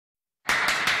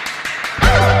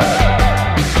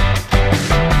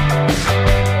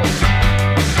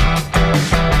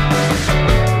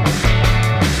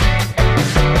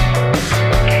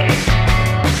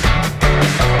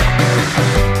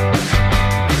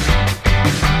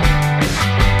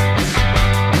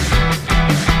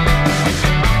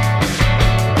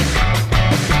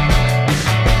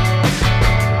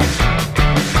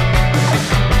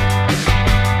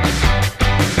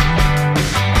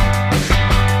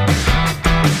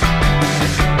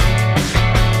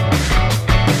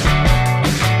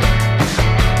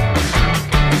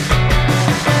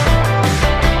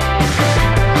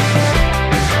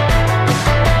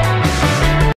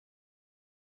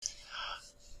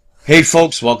Hey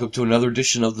folks, welcome to another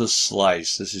edition of The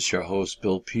Slice. This is your host,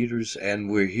 Bill Peters, and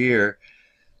we're here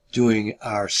doing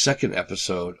our second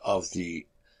episode of the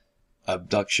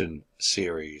Abduction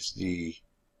series, the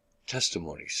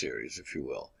testimony series, if you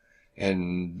will.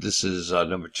 And this is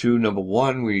number two. Number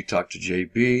one, we talked to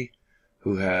JB,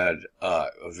 who had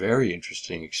very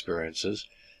interesting experiences.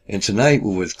 And tonight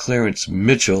we're with Clarence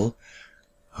Mitchell,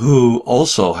 who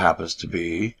also happens to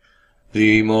be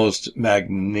the most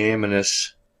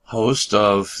magnanimous host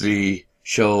of the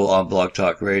show on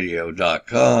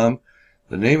blogtalkradio.com,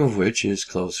 the name of which is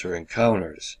Closer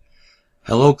Encounters.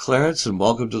 Hello, Clarence, and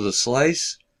welcome to The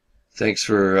Slice. Thanks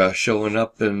for showing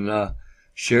up and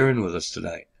sharing with us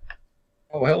tonight.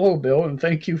 Oh, hello, Bill, and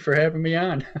thank you for having me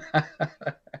on.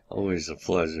 Always a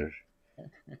pleasure.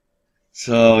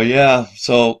 So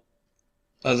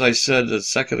as I said a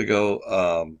second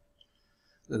ago,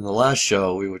 in the last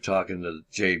show, we were talking to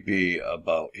JB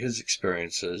about his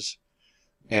experiences,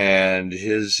 and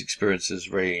his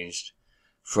experiences ranged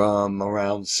from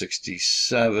around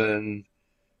 67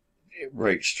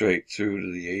 right straight through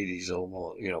to the 80s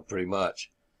almost, pretty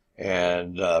much.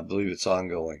 And I believe it's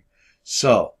ongoing.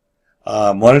 So,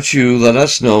 why don't you let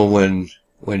us know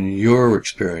when your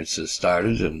experiences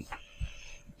started and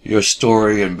your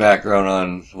story and background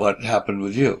on what happened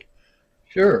with you.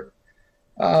 Sure.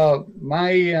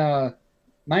 My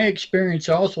experience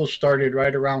also started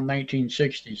right around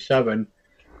 1967.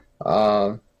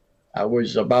 I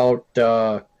was about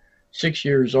 6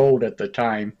 years old at the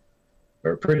time,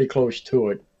 or pretty close to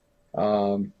it.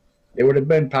 It would have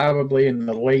been probably in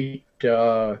the late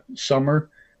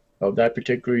summer of that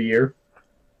particular year.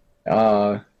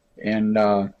 And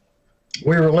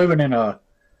we were living in a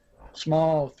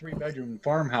small three-bedroom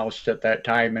farmhouse at that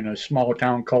time in a small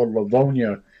town called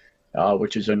Livonia,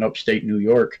 which is in upstate New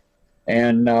York.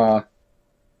 And I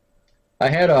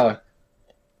had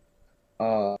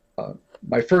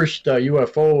my first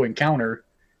UFO encounter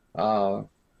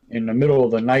in the middle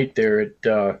of the night there.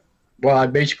 I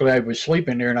was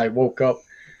sleeping there and I woke up,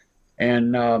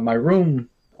 and my room,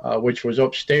 which was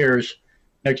upstairs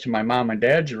next to my mom and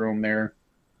dad's room there,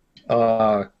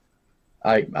 I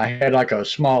had like a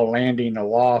small landing, a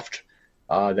loft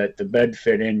that the bed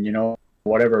fit in,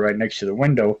 whatever, right next to the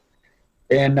window.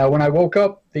 And when I woke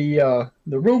up, the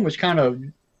room was kind of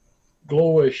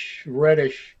glowish,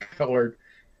 reddish colored,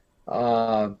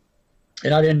 and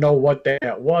I didn't know what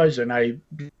that was. And I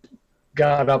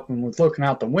got up and was looking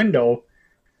out the window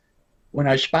when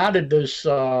I spotted this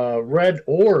red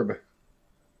orb.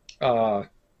 It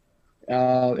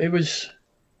was,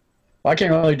 I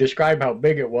can't really describe how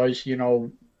big it was,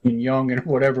 being young and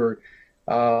whatever,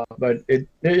 but it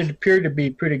appeared to be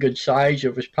pretty good size.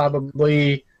 It was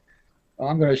probably,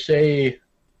 I'm going to say,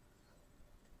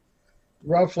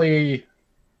 roughly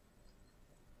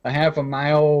a half a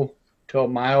mile to a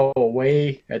mile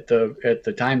away at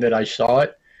the time that I saw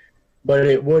it. But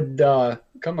it would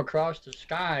come across the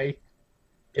sky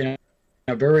in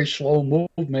a very slow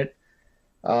movement,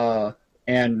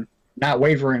 and not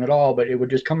wavering at all, but it would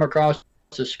just come across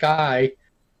the sky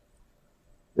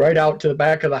right out to the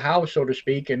back of the house, so to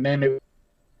speak, and then it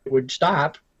would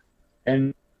stop,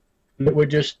 and it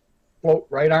would just float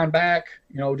right on back,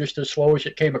 just as slow as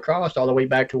it came across, all the way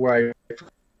back to where I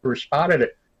first spotted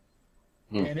it.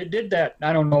 And it did that,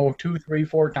 I don't know, 2, 3,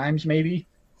 4 times maybe.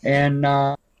 And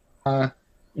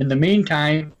in the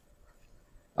meantime,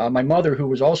 my mother, who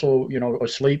was also,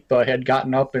 asleep, had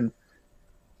gotten up and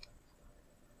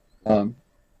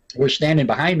was standing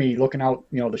behind me looking out,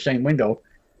 the same window.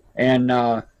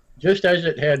 And just as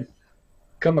it had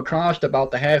come across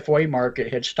about the halfway mark,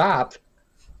 it had stopped,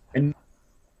 and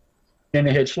it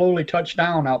had slowly touched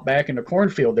down out back in the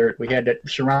cornfield there we had that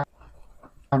surrounded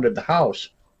the house.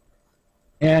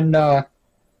 And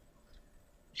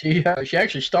she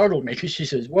actually startled me, because she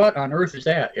says, "What on earth is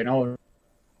that?"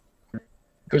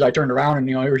 Because I turned around and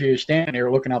here she was standing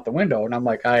there looking out the window, and I'm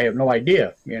like, I have no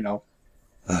idea.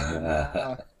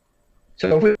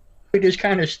 So we just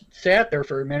kind of sat there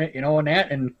for a minute, and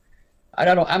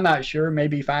I'm not sure,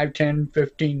 maybe 5, 10,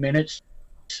 15 minutes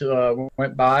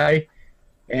went by,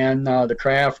 and the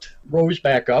craft rose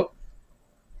back up.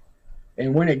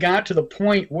 And when it got to the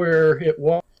point where it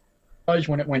was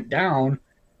when it went down,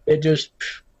 it just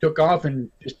took off and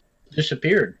just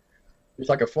disappeared. It's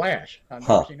like a flash. I've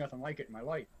never seen nothing like it in my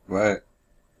life. Right.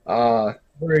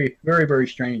 Very, very, very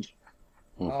strange.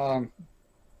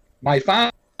 My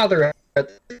father at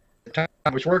the time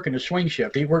was working a swing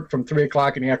shift. He worked from 3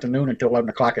 o'clock in the afternoon until 11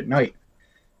 o'clock at night.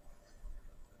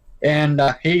 And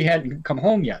he hadn't come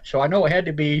home yet. So I know it had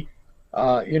to be,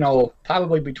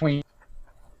 probably between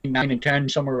 9 and 10,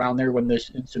 somewhere around there when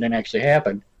this incident actually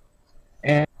happened.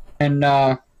 and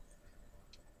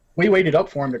we waited up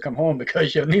for him to come home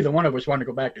because neither one of us wanted to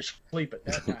go back to sleep at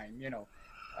that time.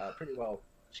 Pretty well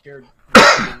scared.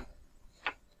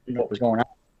 What was going on,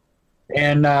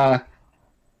 and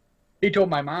he told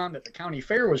my mom that the county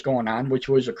fair was going on, which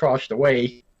was across the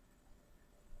way,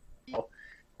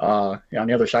 on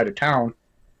the other side of town,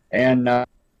 and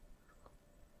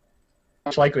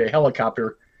it's likely a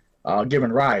helicopter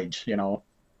giving rides.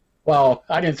 Well,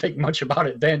 I didn't think much about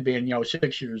it then, being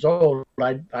 6 years old.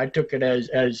 I took it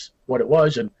as what it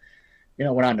was, and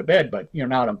went on to bed. But now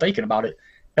that I'm thinking about it,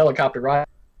 helicopter rides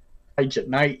at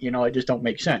night, it just don't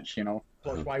make sense.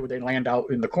 Plus, why would they land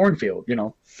out in the cornfield?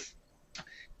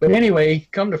 But anyway,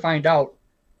 come to find out,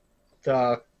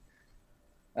 it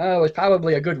was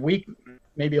probably a good week,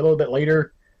 maybe a little bit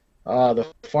later. The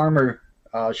farmer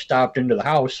stopped into the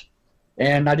house,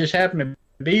 and I just happened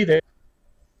to be there,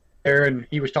 and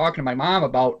he was talking to my mom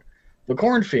about the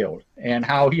cornfield and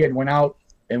how he had went out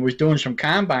and was doing some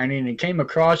combining and came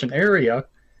across an area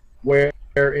where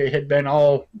it had been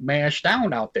all mashed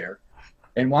down out there,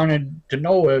 and wanted to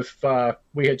know if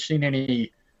we had seen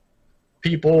any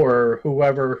people or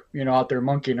whoever out there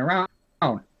monkeying around.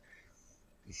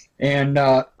 And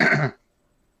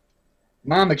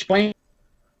Mom explained,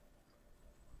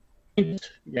 and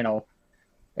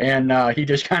he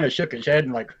just kind of shook his head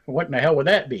and like, what in the hell would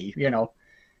that be?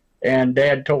 And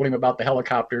Dad told him about the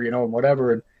helicopter, and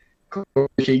whatever, and of course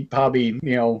he probably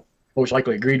most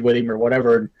likely agreed with him or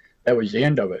whatever, and that was the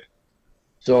end of it.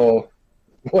 So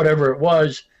whatever it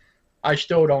was, I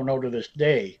still don't know to this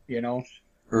day.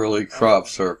 Early crop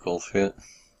circles, yeah.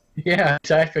 Yeah,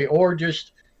 exactly. Or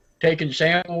just taking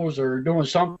samples or doing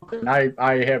something.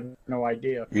 I have no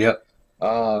idea. Yep.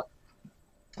 But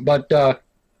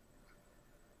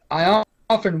I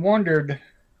often wondered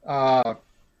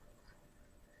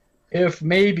if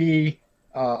maybe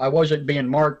I wasn't being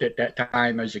marked at that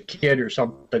time as a kid or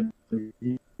something,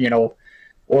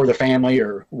 or the family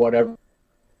or whatever.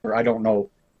 I don't know.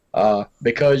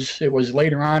 Because it was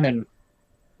later on in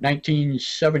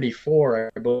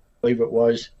 1974, I believe it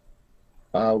was,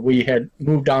 we had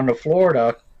moved down to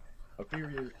Florida a few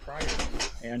years prior,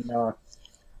 and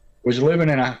was living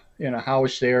in a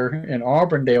house there in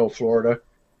Auburndale, Florida.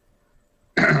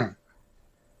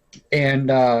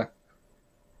 And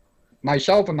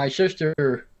myself and my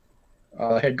sister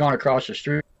had gone across the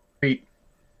street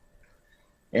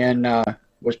and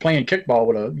was playing kickball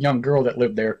with a young girl that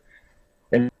lived there.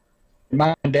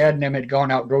 My dad and them had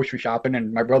gone out grocery shopping,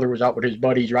 and my brother was out with his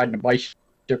buddies riding a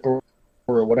bicycle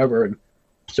or whatever. And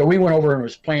so we went over and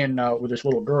was playing with this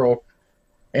little girl.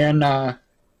 And I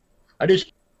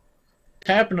just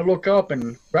happened to look up,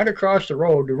 and right across the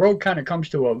road kind of comes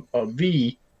to a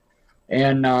V,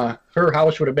 and her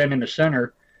house would have been in the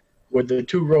center with the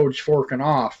two roads forking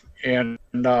off. And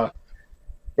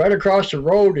right across the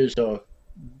road is a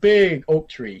big oak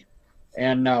tree,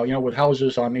 and with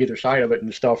houses on either side of it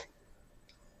and stuff.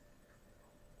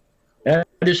 And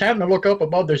I just happened to look up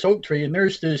above this oak tree, and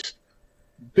there's this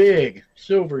big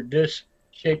silver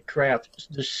disc-shaped craft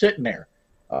just sitting there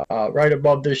right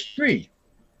above this tree.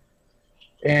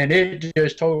 And it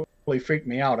just totally freaked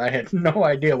me out. I had no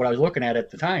idea what I was looking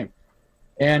at the time.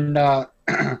 And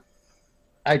I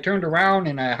turned around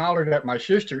and I hollered at my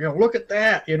sister, look at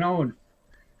that, and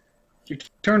she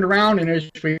turned around, and as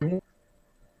we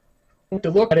went to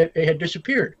look at it, it had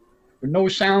disappeared. With no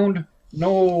sound,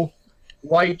 no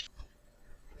light,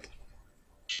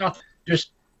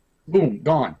 just boom,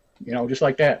 gone, just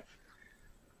like that.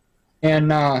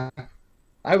 And I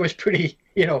was pretty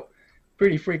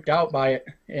freaked out by it.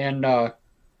 And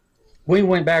we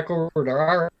went back over to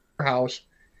our house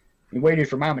and waited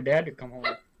for Mom and Dad to come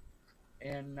home.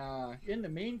 And in the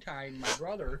meantime, my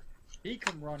brother, he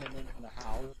come running into the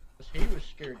house. He was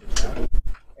scared to death.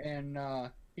 And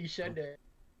he said that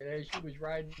as he was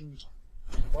riding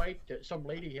his bike, that some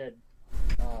lady had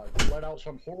let out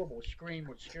some horrible scream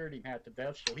which scared him half to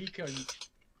death, so he came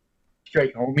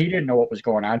straight home. He didn't know what was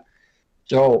going on.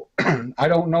 So I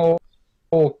don't know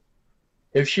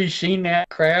if she's seen that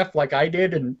craft like I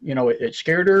did, and it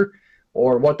scared her,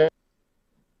 or what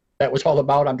that was all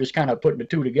about. I'm just kind of putting the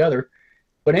two together.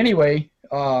 But anyway,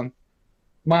 Mom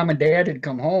and Dad had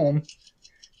come home,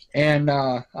 and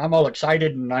I'm all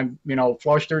excited, and I'm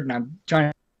flustered, and I'm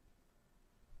trying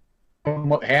to know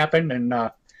what happened. And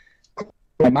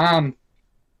my mom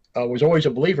was always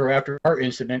a believer after our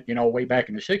incident, way back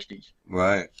in the 60s.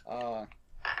 Right.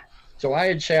 So I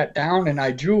had sat down and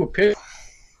I drew a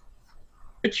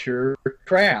picture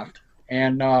craft,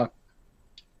 and what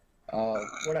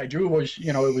I drew was,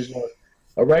 it was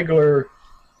a regular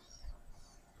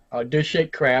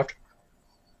dish-shaped craft,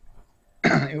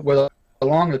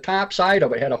 Along the top side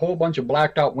of it had a whole bunch of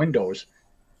blacked out windows,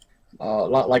 a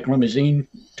lot like limousine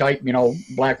type,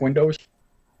 black windows.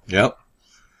 Yep.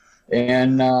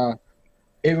 And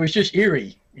it was just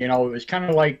eerie. It was kind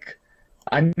of like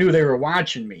I knew they were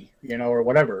watching me, or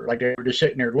whatever. Like they were just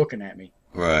sitting there looking at me.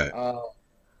 Right.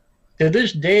 To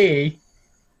this day,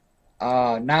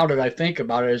 now that I think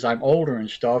about it, as I'm older and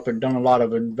stuff and done a lot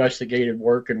of investigative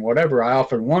work and whatever, I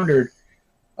often wondered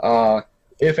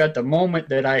if at the moment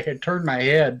that I had turned my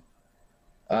head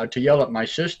to yell at my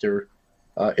sister,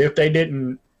 if they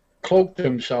didn't cloak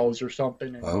themselves or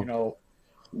something, and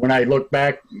when I look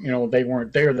back, they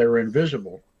weren't there; they were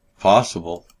invisible.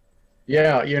 Possible.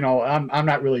 Yeah, I'm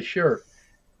not really sure.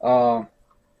 But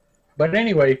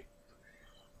anyway,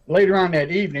 later on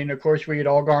that evening, of course, we had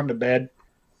all gone to bed,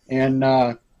 and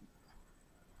I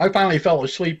finally fell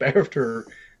asleep after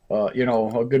a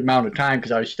good amount of time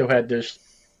because I still had this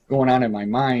going on in my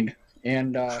mind,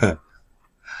 and I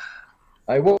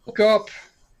woke up,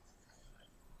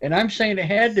 and I'm saying it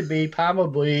had to be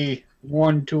probably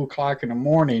 1, 2 o'clock in the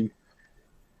morning,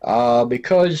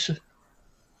 because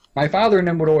my father and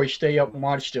them would always stay up and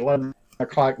watch the 11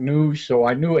 o'clock news, so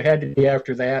I knew it had to be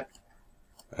after that.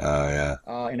 Oh, yeah.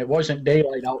 And it wasn't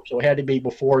daylight out, so it had to be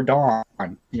before dawn,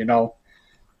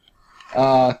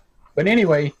 But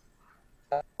anyway,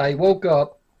 I woke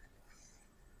up,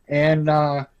 and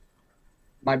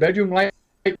my bedroom light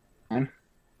was on,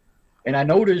 and I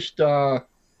noticed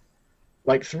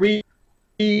like 3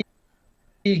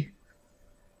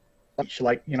 lights,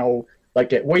 like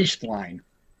that waistline.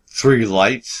 3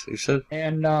 lights, you said?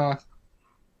 And at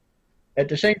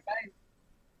the same time,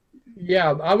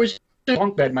 yeah, I was in the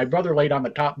bunk bed. My brother laid on the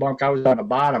top bunk. I was on the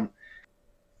bottom.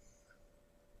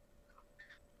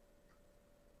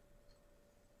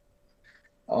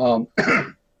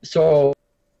 So,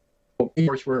 of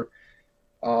course, we're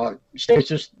it's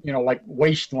just like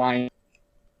waistline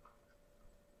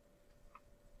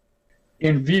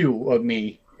in view of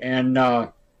me, and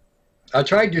I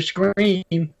tried to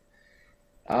scream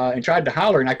and tried to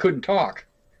holler, and I couldn't talk,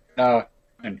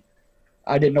 and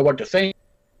I didn't know what to think.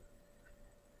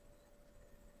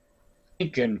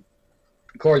 And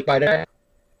of course, by that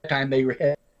time, they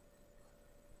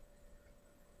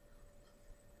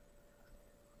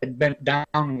had bent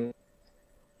down,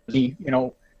 laying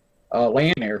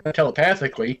there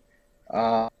telepathically,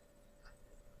 down,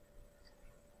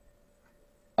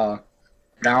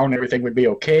 everything would be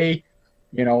okay,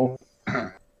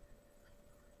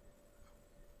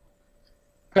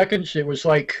 Seconds, it was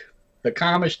like the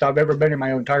calmest I've ever been in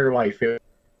my entire life. It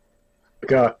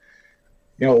was like,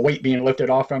 weight being lifted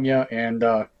off from you, and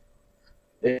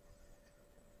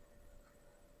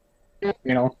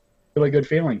really good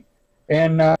feeling.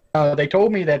 And they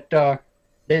told me that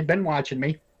they'd been watching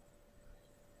me,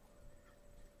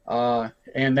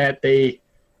 and that they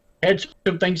had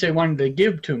some things they wanted to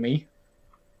give to me,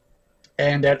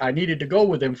 and that I needed to go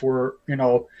with them for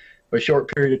a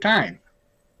short period of time,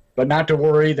 but not to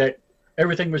worry, that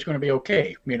everything was going to be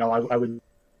okay. I would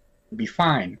be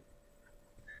fine.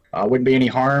 Wouldn't be any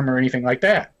harm or anything like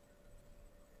that.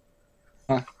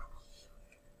 What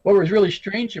was really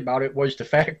strange about it was the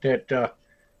fact that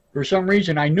for some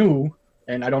reason I knew,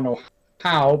 and I don't know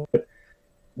how, but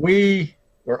I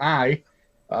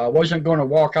wasn't going to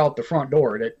walk out the front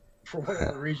door. That for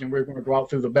whatever reason we were going to go out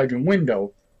through the bedroom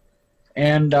window.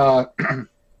 And I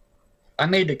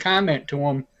made the comment to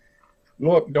him,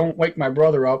 look, don't wake my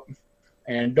brother up,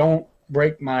 and don't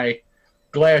break my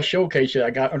glass showcase that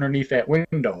I got underneath that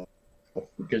window,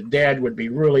 because Dad would be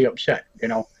really upset,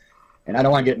 and I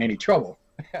don't want to get in any trouble.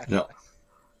 No.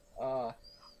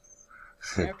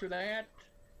 After that,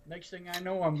 next thing I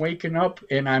know, I'm waking up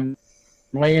and I'm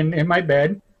laying in my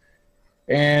bed,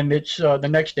 and it's the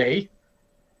next day,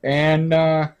 and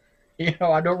I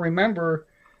don't remember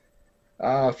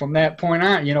from that point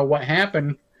on, what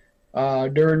happened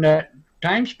during that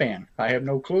time span. I have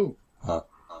no clue. Huh.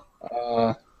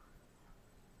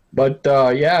 But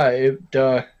yeah, it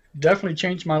definitely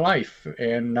changed my life,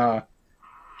 and a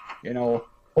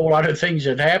whole lot of things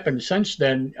that happened since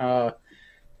then,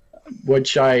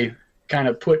 which I kind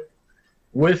of put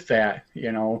with that,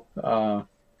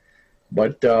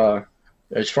 but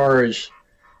as far as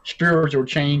spiritual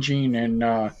changing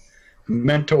and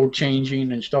mental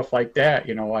changing and stuff like that,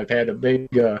 I've had a big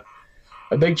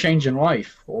change in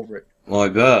life over it. Well, I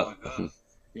bet.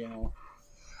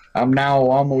 I'm now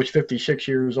almost 56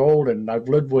 years old, and I've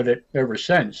lived with it ever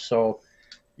since. So,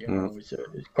 it's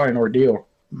quite an ordeal.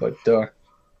 But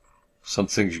some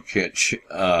things you can't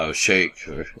shake.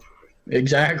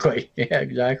 Exactly. Yeah,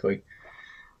 exactly.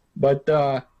 But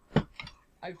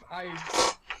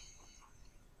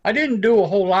I didn't do a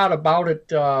whole lot about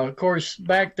it. Of course,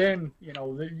 back then, you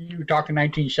know, you were talking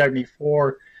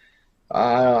 1974.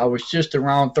 I was just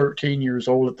around 13 years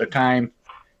old at the time,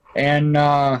 and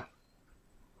I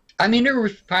mean, there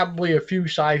was probably a few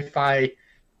sci-fi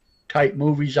type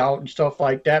movies out and stuff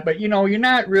like that, but you know, you're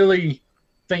not really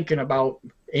thinking about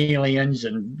aliens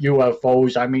and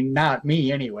UFOs. I mean, not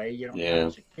me anyway. You know, not Yeah,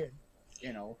 as a kid.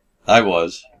 You know, I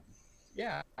was.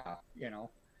 yeah, you know.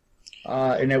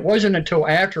 And it wasn't until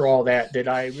after all that that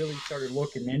I really started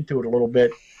looking into it a little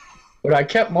bit. But I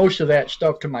kept most of that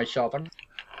stuff to myself. I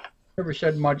never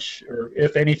said much, or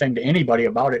if anything, to anybody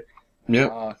about it,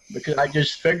 Yep. because I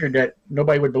just figured that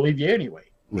nobody would believe you anyway.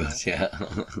 You know? Yeah.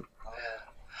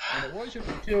 And it wasn't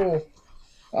until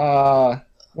uh,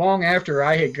 long after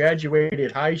I had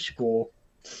graduated high school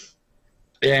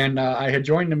and I had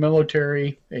joined the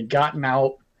military and gotten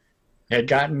out, had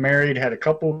gotten married, had a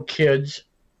couple of kids,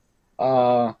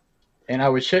 uh, and I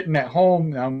was sitting at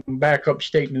home. I'm back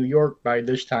upstate New York by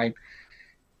this time,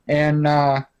 and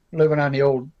living on the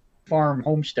old farm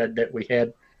homestead that we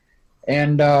had.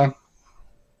 And I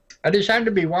decided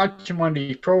to be watching one of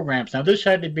these programs. Now, this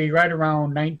had to be right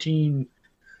around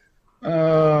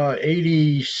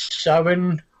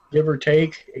 1987, give or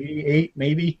take, 88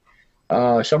 maybe,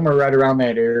 somewhere right around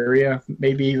that area,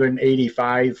 maybe even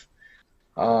 85.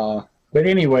 But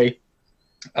anyway,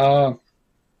 uh,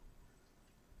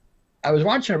 I was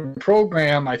watching a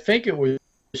program. I think it was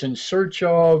In Search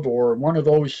of, or one of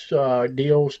those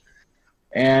deals,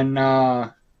 and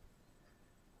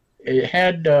it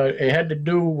had to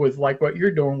do with like what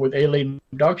you're doing with alien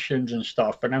abductions and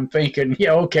stuff. And I'm thinking,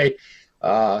 yeah, okay,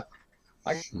 I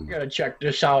gotta check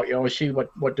this out, you know, see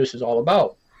what this is all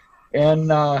about.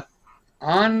 And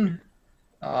on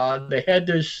they had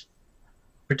this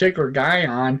particular guy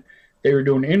on. They were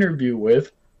doing an interview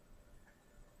with,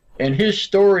 and his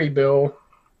story, Bill,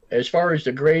 as far as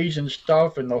the grades and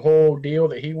stuff and the whole deal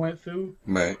that he went through,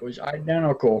 Right. was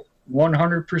identical,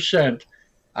 100%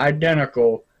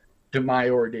 identical to my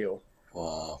ordeal.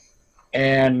 Wow.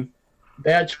 And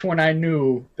that's when I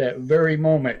knew, that very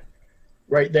moment,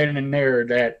 right then and there,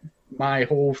 that my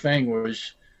whole thing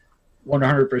was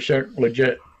 100%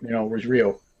 legit, you know, was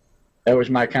real. That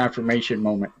was my confirmation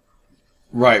moment.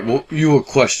 Right. Well, you were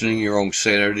questioning your own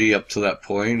sanity up to that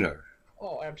point, or?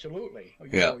 Oh, absolutely. You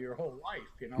Yeah. know, your whole life,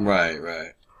 you know. Right.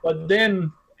 Right. But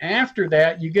then after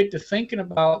that, you get to thinking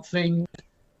about things,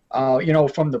 you know,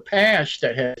 from the past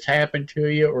that has happened to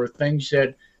you, or things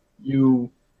that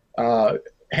you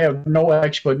have no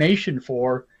explanation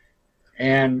for.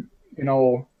 And, you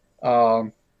know,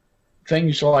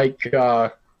 things like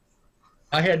I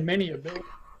had many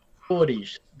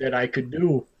abilities that I could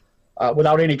do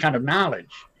without any kind of knowledge,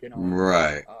 you know,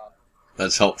 Right.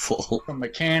 That's helpful. from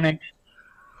mechanics.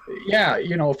 Yeah,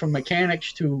 you know, from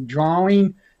mechanics to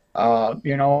drawing,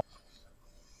 you know,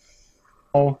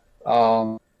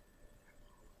 um,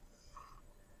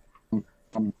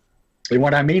 and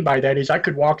what I mean by that is I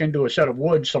could walk into a set of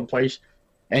woods someplace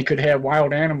and could have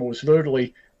wild animals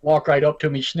literally walk right up to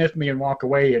me, sniff me, and walk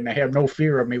away, and they have no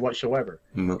fear of me whatsoever.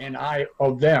 And I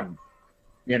of them,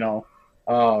 you know,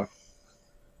 all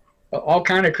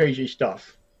kind of crazy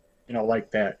stuff, you know,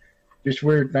 like that, just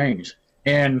weird things.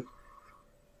 And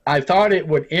I thought it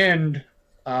would end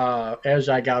as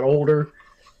I got older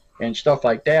and stuff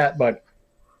like that, but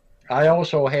I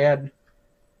also had,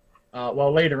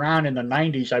 well, later on in the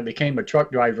 90s, I became a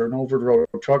truck driver, an over-the-road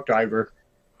truck driver,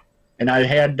 and I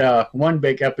had one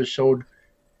big episode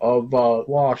of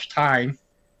lost time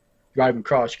driving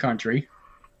cross country.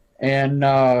 And,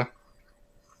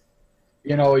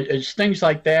 you know, it's things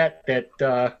like that that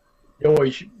you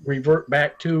always revert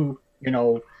back to, you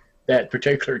know, that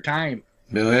particular time.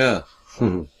 Oh, yeah.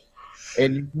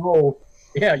 And you know,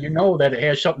 yeah, you know that it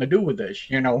has something to do with this,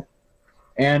 you know.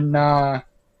 And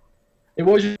it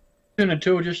wasn't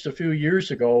until just a few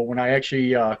years ago when I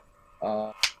actually got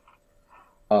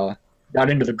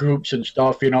into the groups and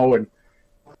stuff, you know, and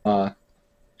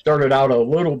started out a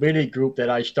little bitty group that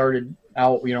I started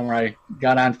out, you know, when I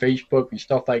got on Facebook and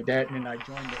stuff like that. And then I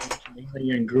joined the Ancient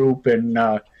Alien group and,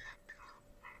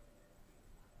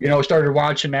 you know, started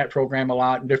watching that program a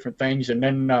lot and different things. And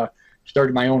then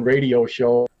started my own radio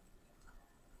show,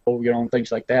 you know, and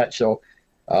things like that. So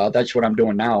that's what I'm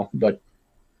doing now. But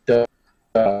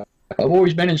I've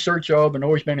always been in search of and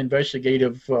always been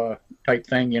investigative type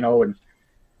thing, you know, and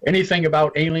anything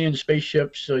about aliens,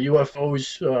 spaceships,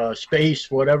 UFOs,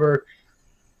 space, whatever.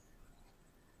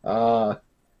 You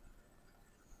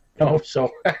know, so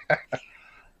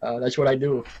that's what I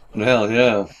do. Hell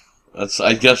yeah.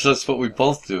 I guess that's what we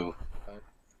both do.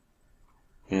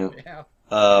 Yeah. Yeah,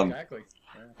 Um, exactly.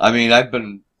 Yeah. I mean, I've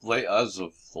been as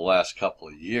of the last couple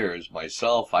of years,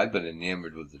 myself, I've been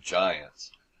enamored with the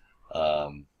Giants.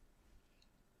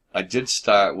 I did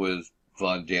start with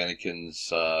Von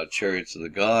Daniken's Chariots of the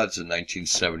Gods in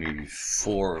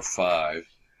 1974 or 5.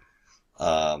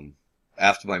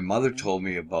 After my mother told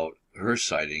me about her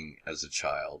sighting as a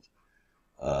child,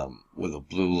 with a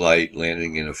blue light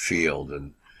landing in a field,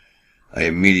 and I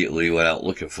immediately went out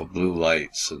looking for blue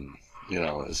lights, and it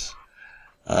was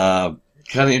kind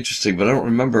of interesting. But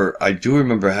I do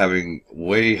remember having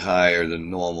way higher than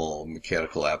normal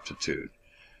mechanical aptitude.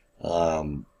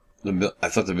 I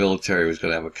thought the military was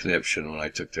going to have a conniption when I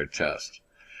took their test.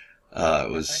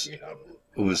 It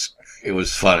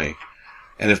was funny.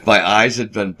 And if my eyes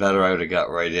had been better, I would have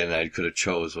got right in. I could have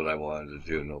chose what I wanted to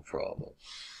do, no problem.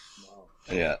 Wow.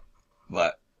 Yeah,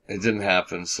 but it didn't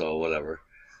happen, so whatever.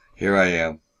 Here I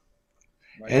am.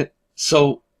 Right. And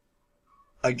so,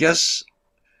 I guess,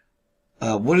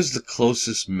 what is the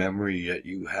closest memory that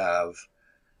you have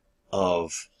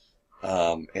of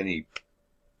any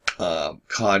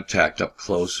contact up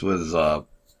close with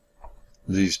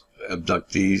these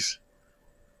abductees?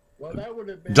 Well, that would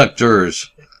have been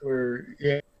Abductors.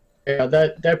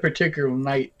 that particular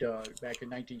night back in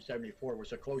 1974 was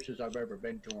the closest I've ever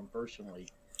been to him personally.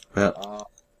 Yeah.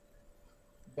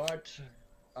 But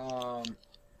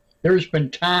there's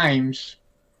been times,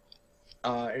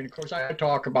 and of course I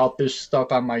talk about this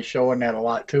stuff on my show and that a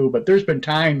lot too, but there's been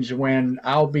times when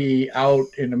I'll be out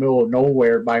in the middle of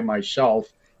nowhere by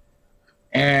myself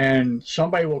and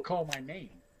somebody will call my name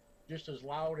just as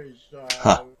loud as,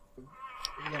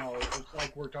 it's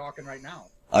like we're talking right now.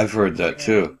 I've heard that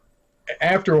too.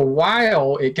 After a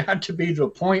while, it got to be the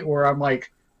point where I'm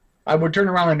like, I would turn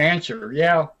around and answer,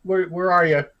 yeah, where are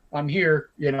you? I'm here,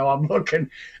 I'm looking,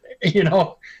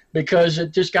 because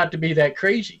it just got to be that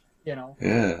crazy,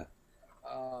 Yeah.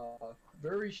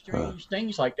 Very strange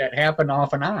things like that happen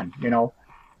off and on,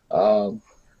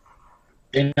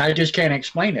 and I just can't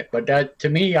explain it. But that, to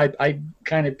me, I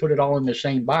kind of put it all in the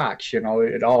same box,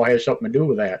 it all has something to do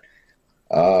with that.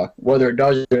 Whether it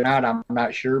does or not, I'm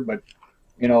not sure, but,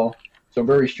 some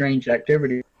very strange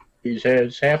activities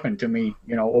has happened to me,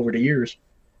 over the years.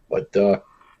 But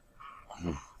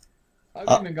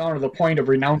I've even gone to the point of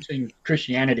renouncing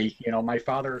Christianity. My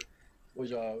father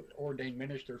was a ordained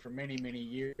minister for many, many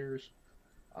years.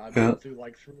 I've been through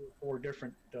like 3 or 4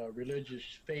 different religious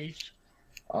faiths.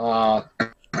 And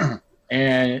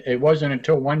it wasn't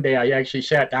until one day I actually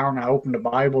sat down and I opened the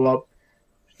Bible up,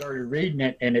 started reading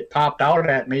it, and it popped out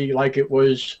at me like it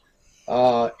was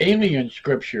alien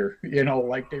scripture,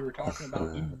 like they were talking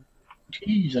about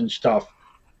ETs and stuff.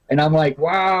 And I'm like,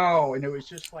 wow. And it was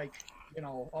just like,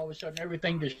 all of a sudden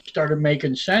everything just started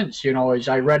making sense, as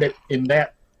I read it in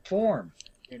that form,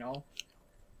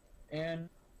 And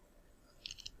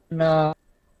I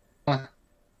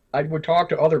would talk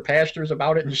to other pastors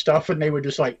about it and stuff, and they would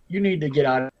just like, you need to get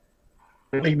out of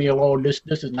it, leave me alone. This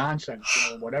is nonsense,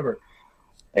 whatever.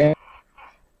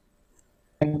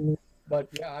 But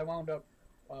yeah, I wound up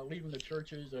leaving the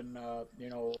churches and,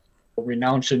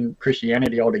 renouncing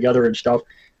Christianity altogether and stuff.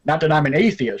 Not that I'm an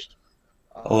atheist.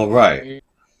 Right.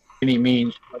 Any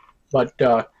means, but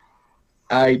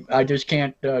I just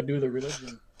can't do the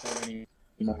religion thing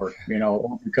anymore,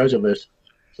 because of this.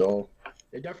 So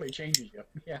it definitely changes you.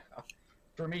 Yeah,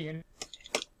 for me.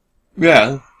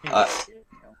 Yeah.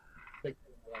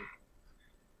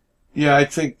 Yeah, I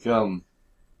think.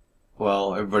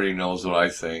 Well, everybody knows what I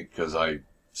think because I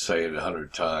say it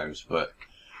 100 times. But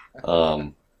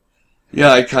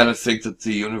yeah, I kind of think that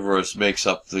the universe makes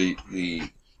up the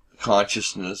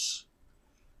consciousness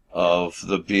of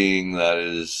the being that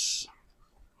is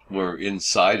we're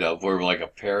inside of. We're like a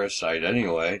parasite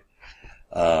anyway.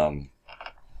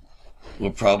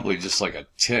 We're probably just like a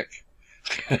tick.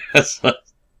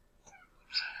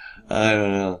 I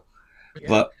don't know. Yeah,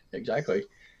 but exactly.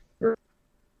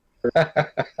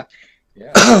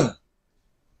 Yeah.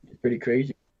 It's pretty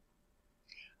crazy.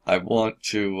 I want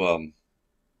to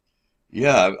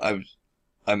yeah,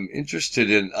 I'm interested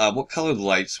in what colored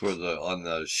lights were on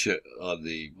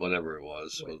the whatever it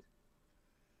was. Wait.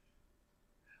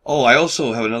 Oh, I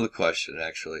also have another question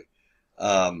actually.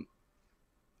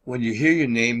 When you hear your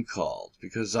name called,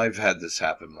 because I've had this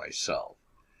happen myself,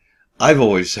 I've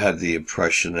always had the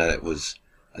impression that it was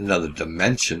another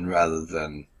dimension rather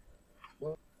than,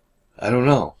 I don't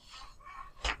know.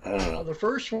 Well, the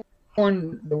first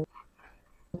one,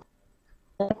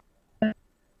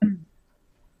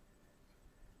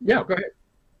 yeah, go ahead.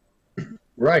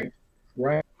 Right.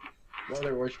 Whether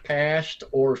it was past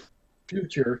or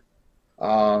future,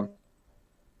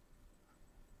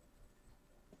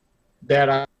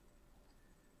 that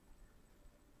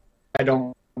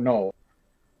don't know.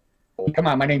 Come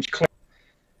on, my name's Clarence.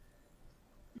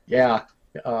 Yeah,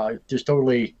 just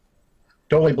totally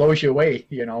blows you away,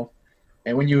 you know.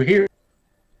 And when you hear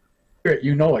it,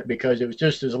 you know it because it was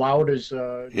just as loud as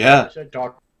Yeah. like I said,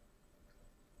 talking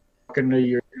to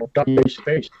your face to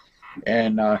face,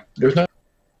 and there's no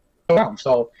sound.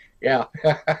 So yeah.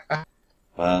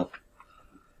 Wow.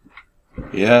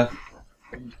 Yeah.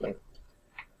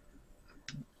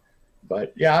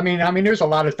 But yeah, I mean, there's a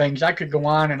lot of things I could go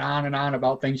on and on and on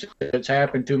about things that's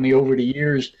happened to me over the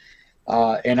years,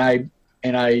 and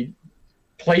I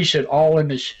place it all in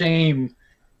the same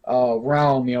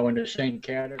realm, you know, in the same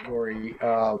category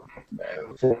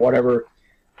for whatever.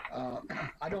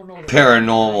 I don't know.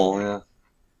 Paranormal,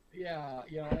 yeah.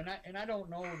 You know, and I don't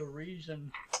know the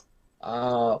reason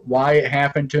why it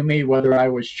happened to me, whether I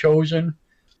was chosen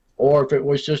or if it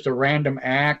was just a random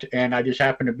act and I just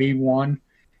happened to be one.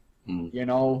 You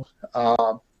know,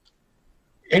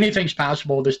 anything's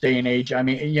possible this day and age. I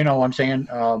mean, you know what I'm saying?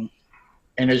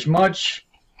 And as much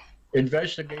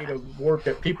investigative work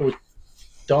that people have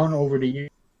done over the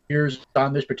years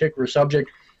on this particular subject,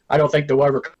 I don't think they'll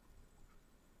ever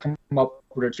come up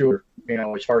with a truth, you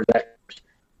know, as far as that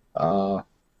goes.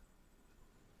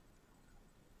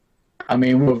 I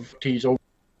mean, we've teased over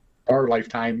our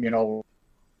lifetime, you know,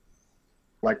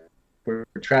 like with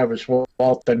Travis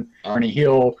Walton, Arnie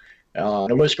Hill,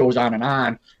 the list goes on.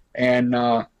 And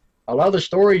a lot of the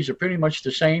stories are pretty much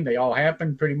the same. They all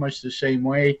happen pretty much the same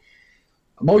way.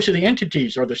 Most of the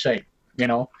entities are the same, you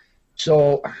know.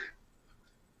 So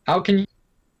how can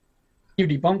you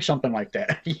debunk something like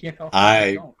that? You know,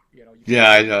 I don't, you know,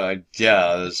 know.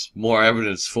 Yeah, there's more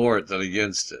evidence for it than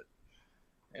against it.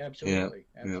 Absolutely.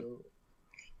 Yeah. Absolutely.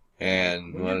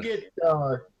 And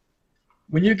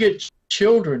when you get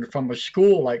children from a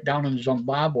school like down in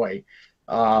Zimbabwe,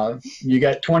 you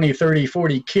got 20, 30,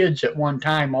 40 kids at one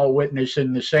time all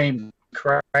witnessing the same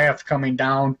craft coming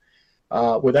down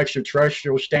with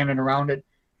extraterrestrials standing around it.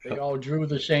 They all drew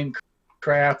the same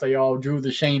craft. They all drew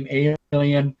the same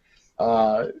alien,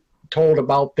 told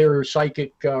about their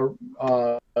psychic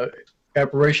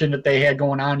apparition that they had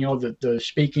going on, you know, the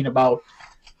speaking about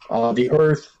the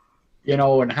earth, you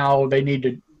know, and how they need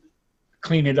to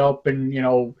clean it up and, you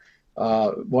know,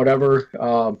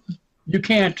 whatever. You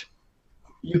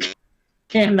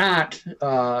cannot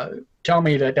tell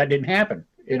me that didn't happen,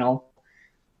 you know.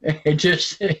 It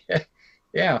just,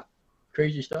 yeah,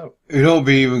 crazy stuff. you know, it'd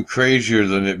be even crazier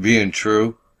than it being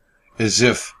true is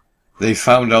if they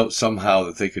found out somehow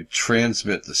that they could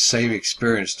transmit the same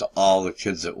experience to all the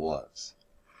kids at once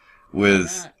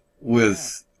with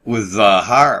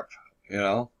harp, you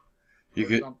know. You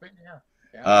could.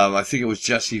 I think it was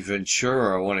Jesse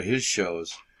Ventura, one of his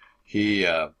shows. He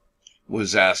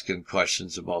was asking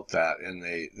questions about that, and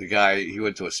the guy, he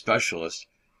went to a specialist,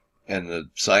 and the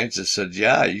scientist said,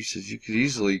 "Yeah," he said, "you could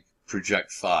easily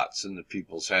project thoughts into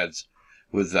people's heads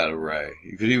with that array.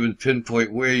 You could even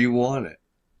pinpoint where you want it."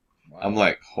 Wow. I'm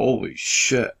like, holy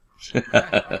shit.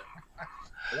 That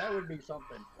would be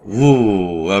something.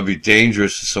 Ooh, that'd be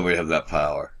dangerous for somebody to have that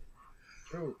power.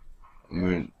 True. I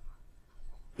mean,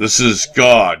 this is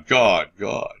God.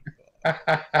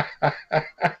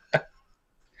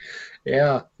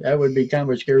 Yeah, that would be kind of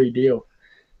a scary deal.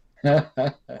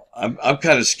 I'm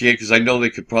kind of scared because I know they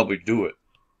could probably do it.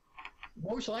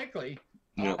 Most likely.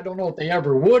 Yeah. I don't know if they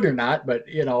ever would or not, but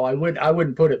you know, I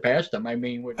wouldn't put it past them. I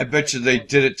mean, I bet you they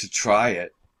did it to try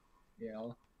it. You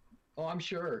know. Oh, I'm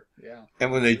sure. Yeah.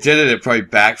 And when they did it, it probably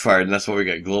backfired, and that's why we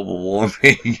got global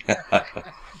warming.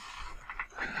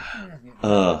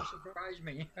 Surprise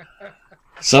me.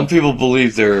 Some people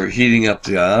believe they're heating up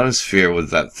the ionosphere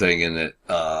with that thing, and it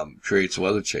creates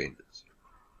weather changes.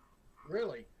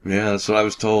 Really? Yeah, that's what I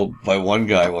was told by one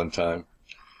guy one time.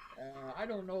 I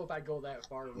don't know if I go that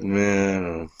far with it.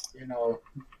 You know,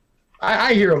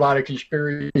 I hear a lot of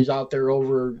conspiracies out there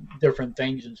over different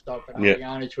things and stuff, and I'll be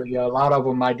honest with you, a lot of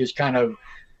them I just kind of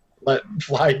let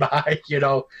fly by, you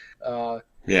know.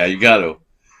 Yeah, you got to.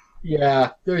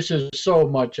 Yeah, there's just so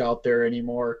much out there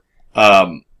anymore.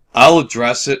 I'll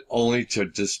address it only to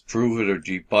disprove it or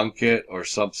debunk it or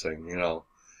something, you know.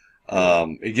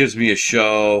 It gives me a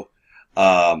show.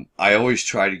 I always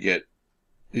try to get,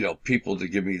 you know, people to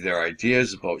give me their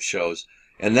ideas about shows.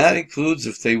 And that includes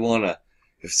if they want to,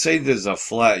 if say there's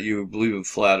you believe in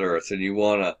flat earth and you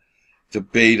want to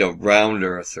debate a round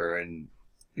earther and,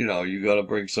 you know, you got to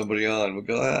bring somebody on, well,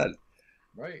 go ahead.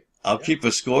 Right. I'll keep a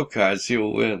scorecard, see who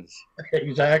wins.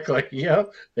 Exactly.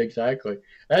 Yep. Exactly.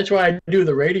 That's why I do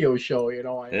the radio show. You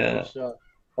know, I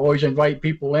always invite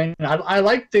people in. I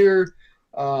like their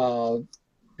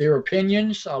their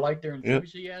opinions. I like their Yep.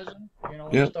 enthusiasm, you know,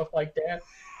 and Yep. stuff like that.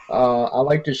 I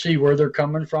like to see where they're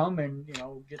coming from and, you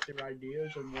know, get their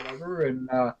ideas and whatever and,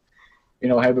 you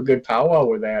know, have a good powwow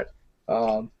with that.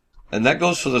 And that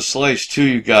goes for the slice too,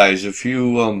 you guys. If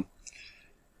you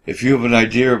have an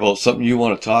idea about something you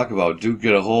want to talk about, do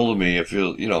get a hold of me. If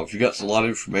if you got a lot of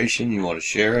information, you want to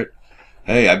share it.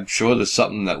 Hey, I'm sure there's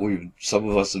something that some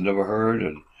of us have never heard,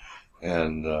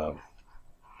 and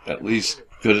at least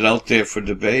put it out there for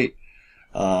debate,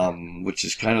 which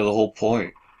is kind of the whole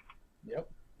point. Yep,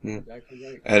 Yeah. exactly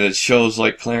right. And it shows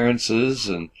like Clarence's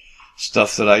and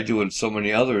stuff that I do and so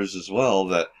many others as well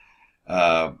that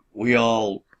we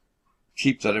all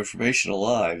keep that information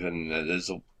alive, and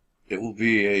it will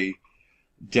be a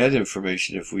dead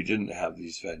information if we didn't have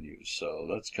these venues. So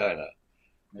that's kind of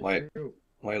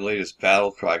my latest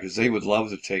battle cry, because they would love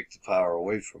to take the power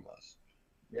away from us.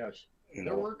 Yes, you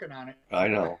they're know. working on it. I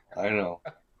know.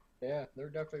 Yeah, they're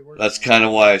definitely working. That's kind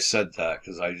of why I said that,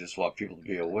 because I just want people to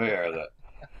be aware that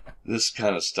this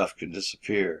kind of stuff can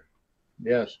disappear.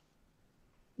 Yes,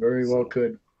 very well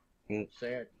could. Yeah.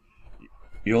 Sad.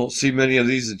 You don't see many of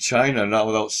these in China, not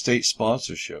without state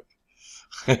sponsorship.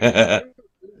 Yeah,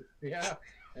 that's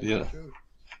Yeah. true.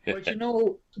 But you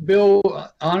know, Bill,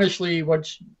 honestly,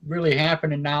 what's really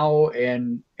happening now,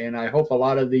 and I hope a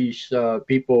lot of these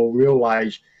people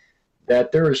realize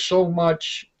that there is so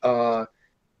much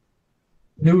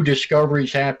new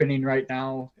discoveries happening right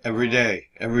now. Every day.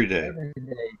 Every day.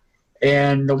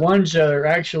 And the ones that are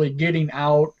actually getting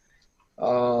out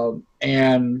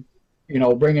and, you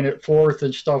know, bringing it forth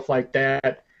and stuff like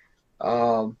that,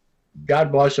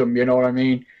 God bless them, you know what I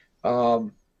mean?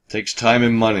 Takes time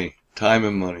and money. Time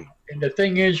and money. And the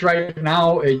thing is, right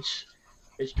now, it's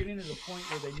getting to the point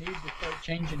where they need to start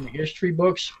changing the history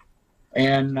books.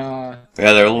 And yeah,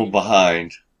 they're a little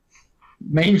behind.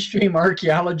 Mainstream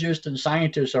archaeologists and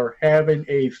scientists are having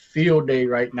a field day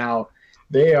right now.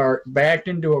 They are backed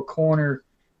into a corner,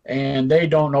 and they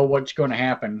don't know what's going to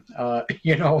happen.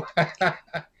 You know,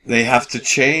 they have to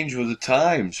change with the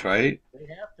times, right? They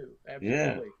have to, absolutely.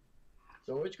 Yeah.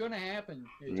 So it's going to happen.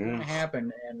 It's going to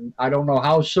happen, and I don't know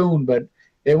how soon, but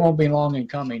it won't be long in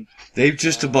coming. They've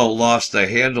just about lost the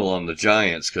handle on the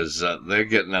giants, because they're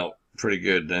getting out pretty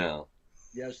good now.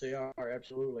 Yes, they are,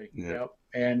 absolutely. Yeah. Yep.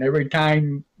 And every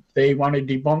time they want to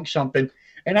debunk something,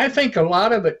 and I think a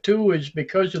lot of it too is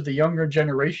because of the younger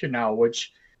generation now,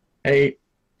 which, hey,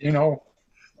 you know,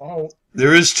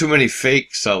 there is too many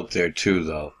fakes out there too,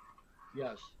 though.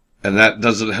 Yes. And that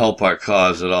doesn't help our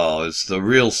cause at all. It's the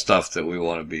real stuff that we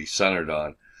want to be centered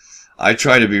on. I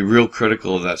try to be real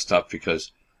critical of that stuff,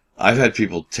 because I've had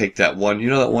people take that one,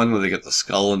 that one where they get the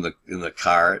skull in the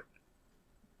cart?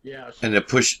 Yes. And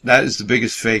that is the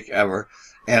biggest fake ever.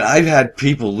 And I've had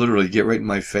people literally get right in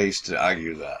my face to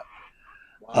argue that.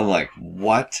 Wow. I'm like,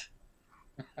 what?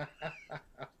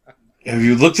 Have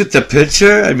you looked at the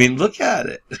picture? I mean, look at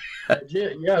it.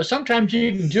 Yeah, sometimes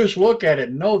you can just look at it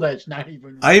and know that's not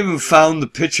even... I even found the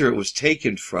picture it was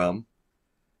taken from,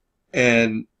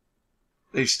 and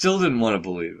they still didn't want to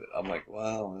believe it. I'm like,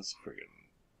 wow, that's friggin'...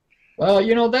 Well,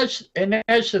 you know, that's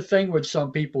the thing with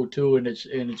some people too, and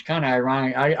it's kind of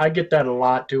ironic. I get that a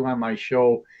lot too on my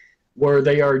show, where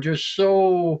they are just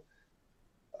so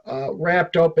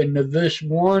wrapped up into this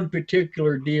one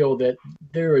particular deal that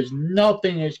there is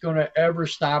nothing that's going to ever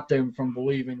stop them from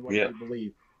believing what they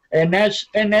believe. And that's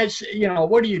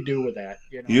what do you do with that?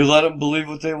 You let them believe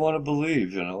what they want to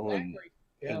believe, Exactly.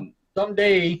 And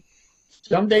someday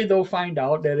they'll find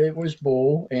out that it was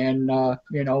bull, and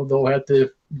they'll have to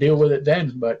deal with it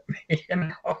then. But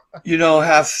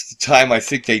half the time I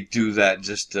think they do that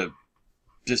just to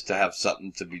have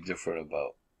something to be different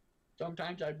about.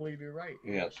 Sometimes I believe you're right.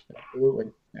 Yeah. Yes,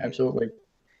 absolutely.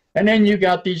 And then you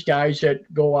got these guys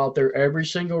that go out there every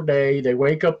single day. They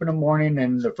wake up in the morning,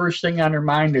 and the first thing on their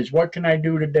mind is, what can I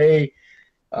do today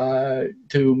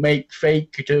to make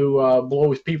fake, to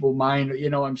blow people's mind, you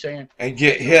know what I'm saying? And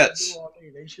get hits.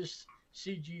 They just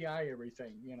CGI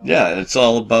everything, Yeah, it's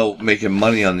all about making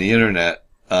money on the internet.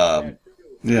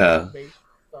 Yeah.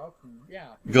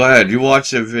 Go ahead. You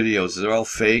watch their videos. They're all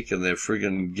fake, and they're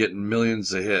friggin' getting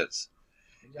millions of hits.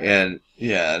 Exactly. And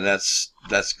yeah, and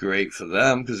that's great for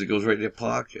them, because it goes right in their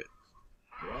pocket.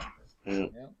 Yeah.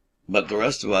 But the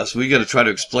rest of us, we got to try to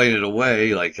explain it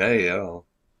away, like, hey,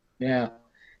 Yeah.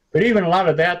 But even a lot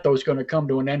of that, though, is going to come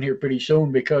to an end here pretty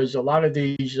soon, because a lot of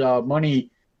these money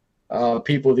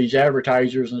people, these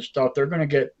advertisers and stuff, they're going to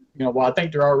get, I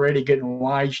think they're already getting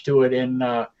wise to it, and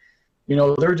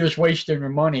they're just wasting their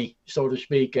money, so to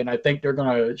speak, and I think they're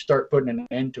going to start putting an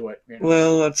end to it.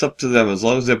 Well, that's up to them. As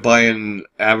long as they're buying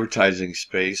advertising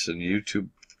space and YouTube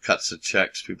cuts the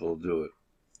checks, people will do it.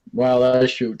 Well,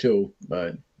 that's true too.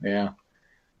 But yeah.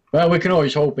 Well, we can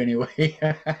always hope anyway.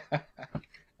 I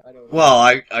don't know. Well,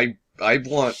 I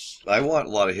want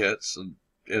a lot of hits,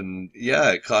 and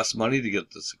yeah, it costs money to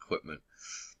get this equipment.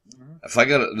 Mhm. If I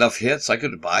got enough hits, I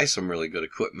could buy some really good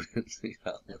equipment. You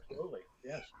know? Absolutely.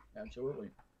 Yes, absolutely.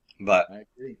 But I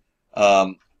agree.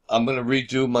 I'm gonna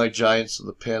redo my Giants of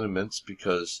the Panamints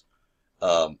because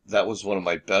that was one of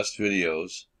my best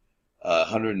videos.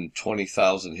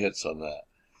 120,000 hits on that.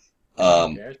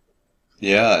 Fantastic.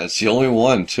 Yeah, it's the only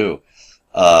one too.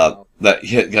 Wow. That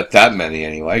hit got that many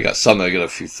anyway. I got some that got a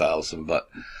few thousand,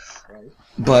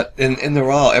 Right. and they're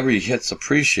all every hit's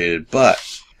appreciated. But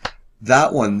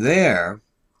that one there,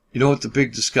 you know what the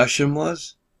big discussion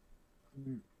was?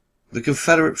 Mhm. The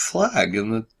Confederate flag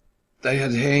and they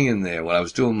had hanging there when I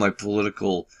was doing my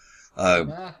political.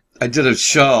 Ah, I did a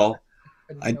show.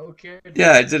 no kidding.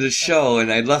 Yeah, I did a show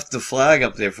and I left the flag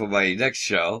up there for my next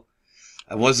show.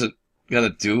 I wasn't gonna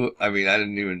do it. I mean, I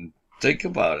didn't even think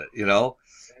about it, you know?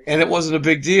 And it wasn't a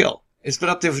big deal. It's been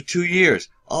up there for 2 years.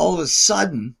 All of a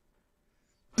sudden,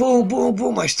 boom, boom,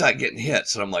 boom, I start getting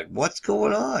hits. And I'm like, what's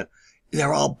going on?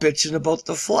 They're all bitching about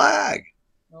the flag.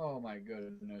 Oh my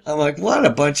goodness. I'm like, what a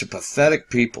bunch of pathetic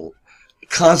people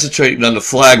concentrating on the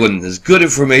flag when there's good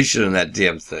information in that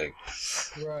damn thing.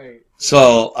 Right.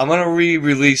 So I'm gonna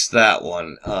re-release that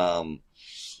one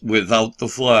without the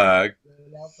flag.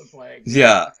 Without the flag.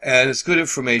 Yeah, and it's good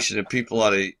information, and people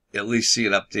ought to at least see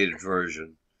an updated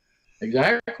version.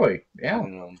 Exactly. Yeah. You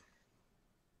know.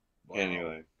 Wow.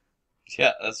 Anyway,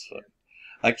 yeah, that's fun.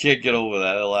 I can't get over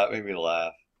that. It made me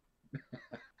laugh.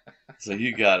 So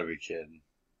you gotta be kidding.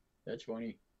 That's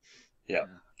funny. Yeah,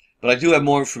 but I do have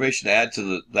more information to add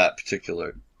to that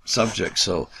particular subject.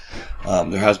 So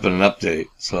there has been an update.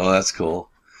 So that's cool.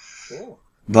 Cool.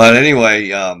 But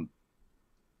anyway,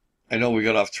 I know we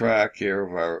got off track here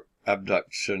of our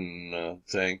abduction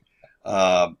thing.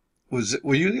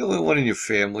 Were you the only one in your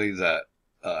family that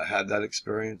had that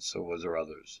experience, or was there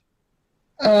others?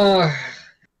 Uh,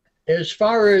 as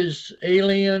far as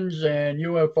aliens and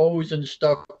UFOs and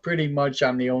stuff, pretty much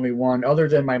I'm the only one, other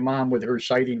than my mom with her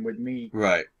sighting with me.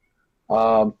 Right.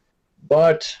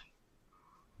 But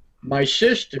my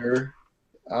sister,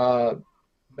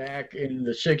 back in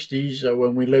the 60s,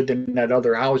 when we lived in that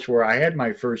other house where I had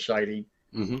my first sighting,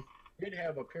 Mm-hmm. did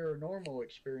have a paranormal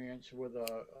experience with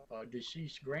a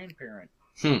deceased grandparent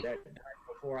Hmm. that died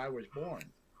before I was born.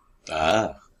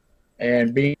 Ah.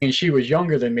 And being she was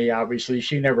younger than me, obviously,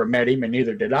 she never met him, and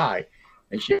neither did I.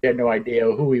 And she had no idea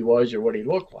who he was or what he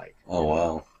looked like. Oh,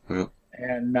 wow. Yeah.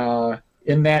 And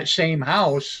in that same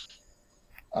house,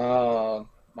 my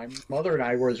mother and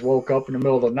I woke up in the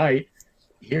middle of the night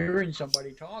hearing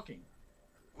somebody talking.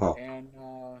 Huh. And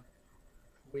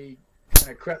we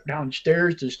kind of crept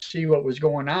downstairs to see what was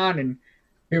going on, and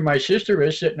here my sister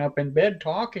is sitting up in bed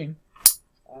talking.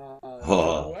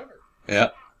 Oh. Yeah.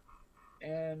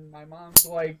 And my mom's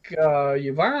like,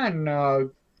 Yvonne,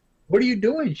 what are you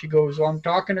doing? She goes, well, I'm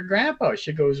talking to Grandpa.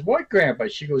 She goes, what Grandpa?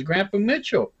 She goes, Grandpa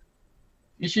Mitchell.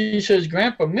 And she says,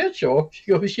 Grandpa Mitchell?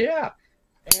 She goes, yeah.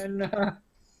 And,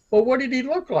 well, what did he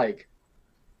look like?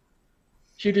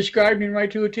 She described him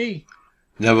right to a T.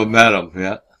 Never met him.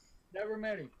 Yeah. Never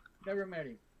met him. Never met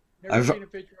him. I've- Never seen a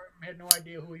picture of him. Had no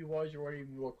idea who he was or what he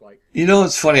even looked like. You know,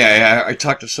 it's funny. I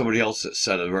talked to somebody else that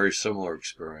said a very similar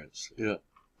experience. Yeah.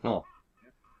 Oh.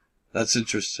 That's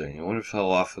interesting. I wonder how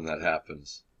often that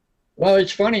happens. Well,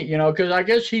 it's funny, because I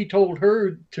guess he told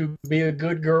her to be a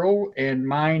good girl and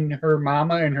mind her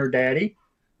mama and her daddy.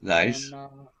 Nice.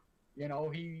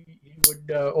 And, he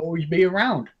would always be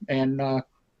around. And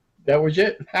that was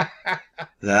it.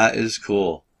 That is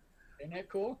cool. Isn't that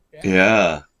cool?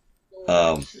 Yeah.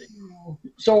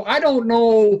 So I don't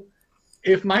know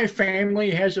if my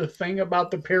family has a thing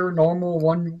about the paranormal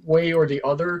one way or the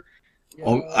other.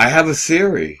 Oh, I have a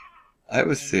theory. It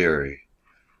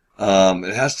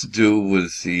has to do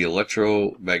with the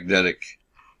electromagnetic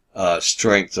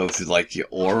strength of like your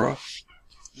aura.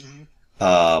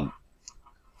 Mm-hmm.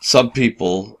 Some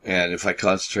people, and if I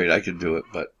concentrate, I can do it,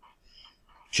 but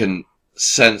can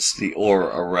sense the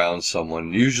aura around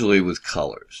someone, usually with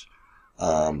colors.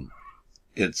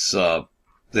 It's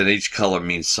that each color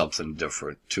means something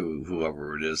different to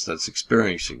whoever it is that's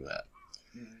experiencing that.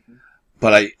 Mm-hmm.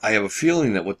 But I have a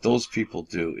feeling that what those people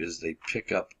do is they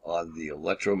pick up on the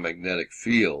electromagnetic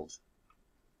field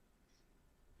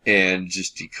and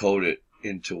just decode it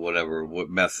into what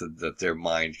method that their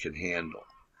mind can handle.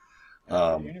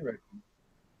 Interesting.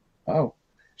 Oh,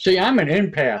 see, I'm an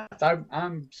empath.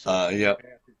 I'm Yeah.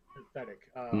 pathetic.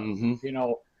 Mm-hmm.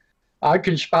 I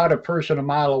can spot a person a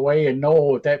mile away and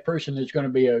know if that person is going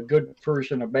to be a good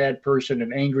person, a bad person,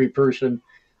 an angry person,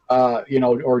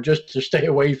 or just to stay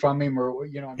away from him, or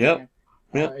you know what I'm Yep. saying.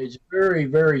 Yep. It's very,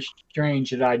 very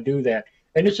strange that I do that,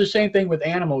 and it's the same thing with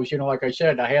animals. Like I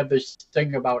said, I have this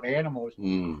thing about animals.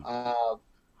 Mm.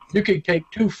 You could take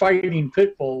two fighting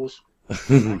pit bulls. I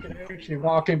could actually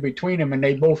walk in between them, and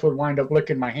they both would wind up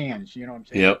licking my hands. You know what I'm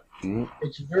saying? Yep. Mm.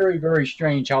 It's very, very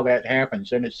strange how that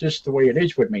happens, and it's just the way it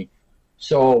is with me.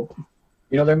 So,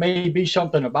 there may be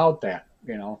something about that.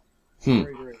 Very,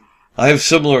 very, I have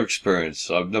similar experience.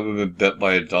 I've never been bit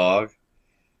by a dog.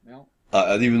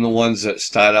 no. Even the ones that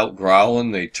start out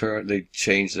growling, they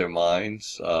change their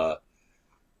minds.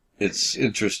 It's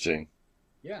interesting.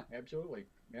 Yeah, absolutely.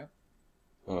 Yeah.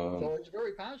 So it's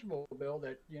very possible, Bill,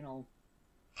 that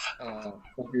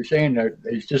what you're saying that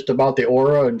it's just about the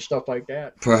aura and stuff like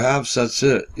that. Perhaps that's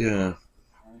it. Yeah.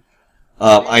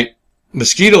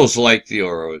 Mosquitoes like the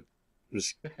aura.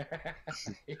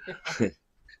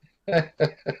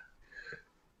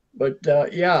 But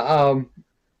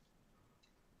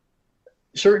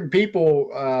certain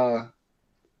people,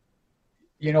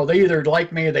 they either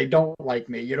like me or they don't like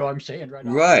me. You know what I'm saying?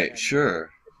 Right.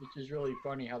 Sure. Which is really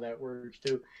funny how that works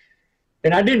too.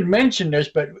 And I didn't mention this,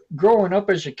 but growing up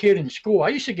as a kid in school, I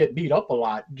used to get beat up a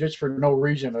lot just for no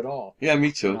reason at all. Yeah,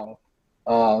 me too.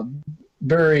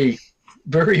 Very,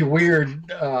 very weird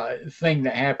thing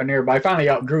that happened there. But I finally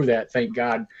outgrew that, thank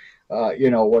God.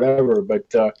 Whatever.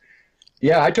 But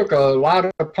yeah, I took a lot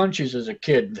of punches as a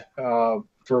kid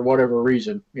for whatever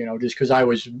reason. Just because I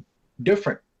was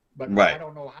different. But right. I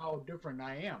don't know how different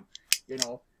I am.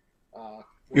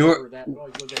 You that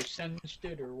was they sensed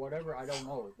it or whatever, I don't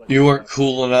know. But, you weren't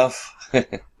cool enough.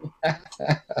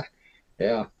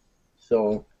 Yeah.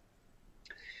 So,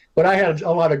 but I had a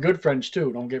lot of good friends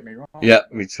too. Don't get me wrong. Yeah,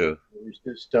 me too. It was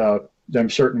just them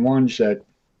certain ones that,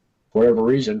 for whatever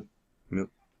reason. Yep.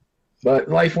 But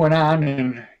life went on,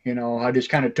 and I just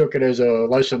kind of took it as a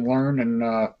lesson learned, and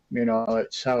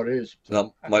that's how it is.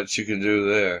 Not much you can do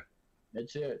there.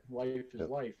 That's it. Life is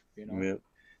life. Yep.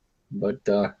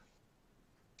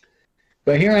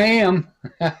 But here I am.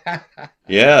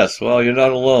 Yes, well, you're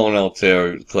not alone out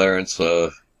there, Clarence.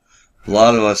 A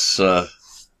lot of us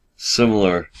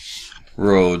similar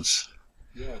roads.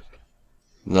 Yes.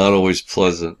 Not always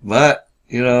pleasant, but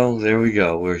there we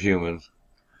go. We're human.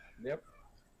 Yep.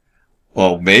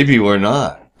 Well, maybe we're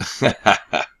not.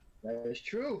 That is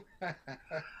true.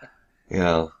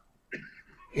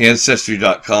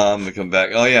 Ancestry.com to come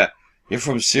back. Oh yeah, you're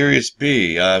from Sirius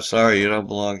B. Sorry, you don't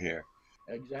belong here.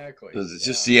 Exactly. It's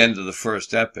just the end of the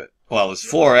first epic. Well, there's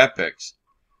 4 epics,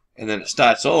 and then it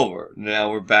starts over.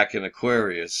 Now we're back in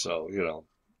Aquarius, so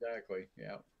Exactly.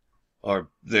 Yeah. Or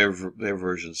their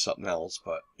version's something else,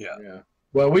 but yeah. Yeah.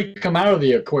 Well, we come out of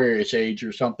the Aquarius age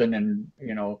or something, and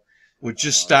we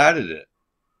just started it.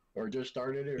 Or just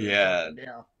started it. Yeah.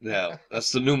 Yeah. Yeah.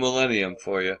 That's the new millennium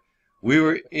for you. We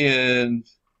were in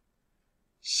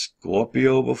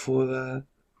Scorpio before that.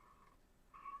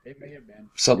 It may have been.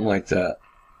 Something like that.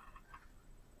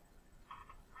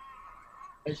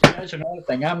 That's another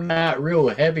thing. I'm not real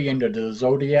heavy into the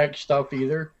zodiac stuff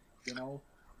either.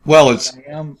 Well, it's.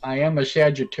 I am a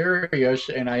Sagittarius,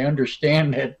 and I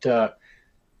understand that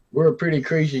we're a pretty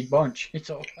crazy bunch.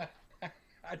 So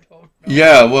I don't know.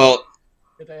 Yeah, well.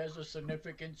 If it has a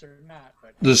significance or not.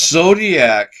 But the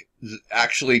zodiac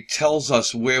actually tells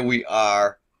us where we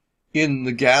are in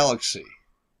the galaxy.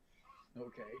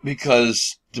 Okay.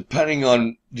 Because depending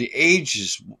on the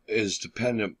age is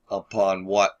dependent upon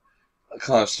what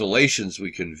constellations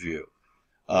we can view.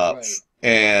 Right.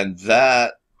 And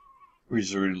that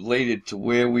is related to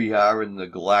where we are in the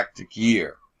galactic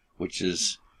year, which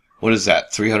is, what is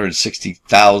that,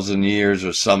 360,000 years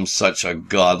or some such a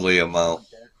godly amount.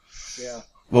 Okay. Yeah.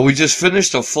 Well, we just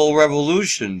finished a full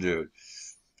revolution, dude.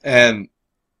 And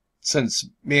since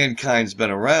mankind's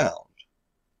been around.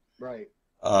 Right.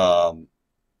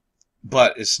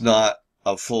 But it's not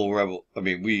a full I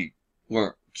mean, we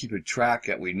weren't keeping track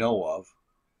that we know of.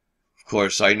 Of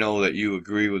course, I know that you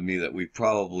agree with me that we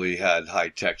probably had high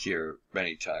tech here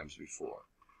many times before.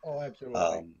 Oh,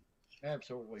 absolutely.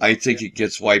 Absolutely. I think it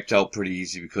gets wiped out pretty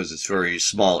easy because it's very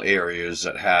small areas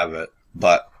that have it.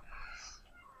 But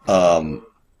I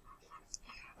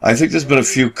think there's been a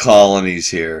few colonies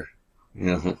here.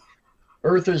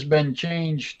 Earth has been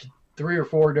changed 3 or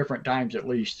 4 different times at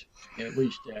least. At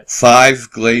least that.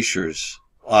 5 glaciers,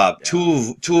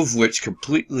 two of which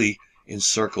completely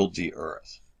encircled the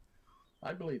Earth.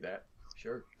 I believe that.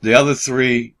 Sure. The other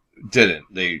 3 didn't.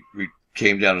 They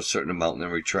came down a certain amount and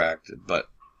then retracted. But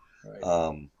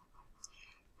right.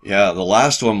 yeah, the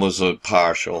last one was a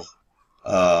partial.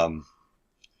 But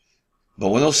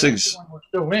when those things, We're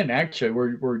still in. Actually,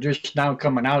 we're just now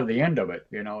coming out of the end of it.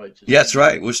 You know, it's just, yeah, that's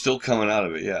right. We're still coming out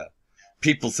of it. Yeah.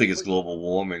 People think it's global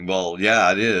warming. Well,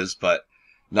 yeah, it is, but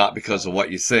not because of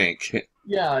what you think.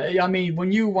 yeah. I mean,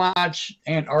 when you watch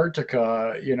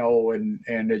Antarctica, you know, and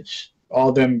it's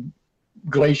all them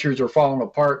glaciers are falling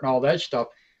apart and all that stuff.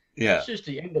 Yeah. That's just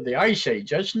the end of the ice age.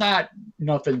 That's not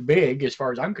nothing big as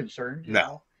far as I'm concerned. You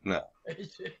No, know, no.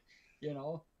 it's, you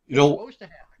know, You it's know, supposed to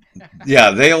happen.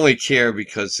 yeah, they only care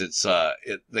because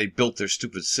they built their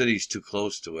stupid cities too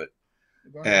close to it.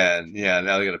 Right. And yeah,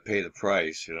 now they got to pay the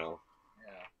price, you know.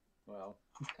 Yeah. Well.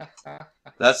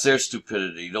 That's their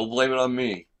stupidity. Don't blame it on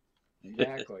me.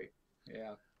 Exactly.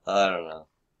 Yeah. I don't know.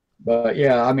 But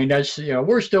yeah, I mean that's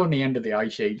we're still in the end of the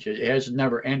ice age. It has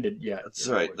never ended yet. That's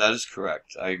right. That is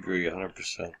correct. I agree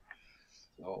 100%.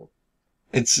 So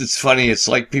It's funny. It's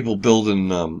like people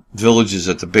building villages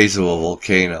at the base of a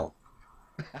volcano.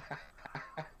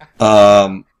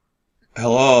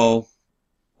 Hello.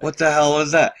 What the hell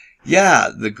is that?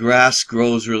 Yeah, the grass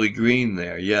grows really green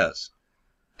there. Yes.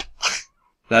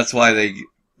 That's why they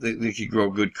can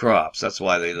grow good crops. That's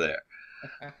why they're there.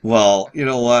 Well, you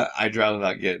know what? I'd rather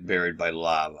not get buried by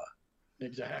lava.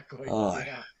 Exactly. Oh,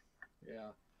 yeah. Yeah.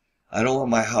 I don't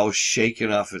want my house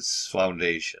shaking off its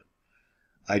foundation.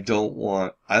 I don't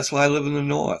want. That's why I live in the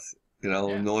north.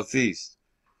 Northeast.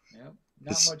 Yeah.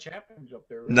 Not much happens up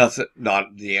there. Really. Nothing.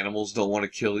 Not the animals don't want to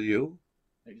kill you.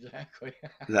 Exactly.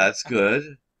 That's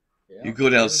good. Yeah, You go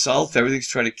down south, everything's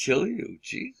trying to kill you.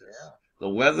 Jesus. Yeah. The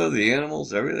weather, the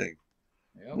animals, everything.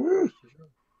 Yeah.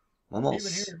 Almost.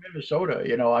 Even here in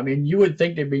Minnesota, I mean, you would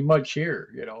think there'd be much here,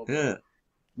 Yeah.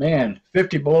 Man,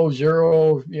 50 below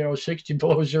zero, 60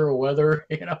 below zero weather,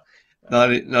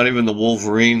 Not even the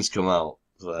Wolverines come out.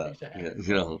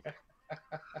 Exactly.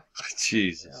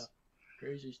 Jesus. Yeah.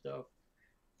 Crazy stuff.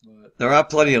 But There are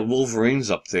plenty of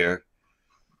Wolverines up there.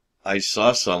 I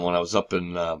saw some when I was up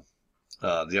in the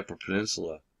Upper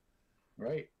Peninsula.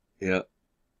 Right. Yeah.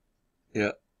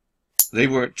 Yeah. They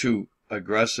weren't too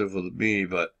aggressive with me,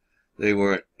 but they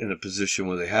weren't in a position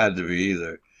where they had to be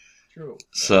either. True.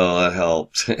 So that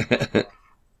helped. Yeah.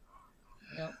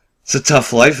 It's a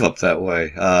tough life up that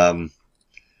way.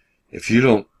 If you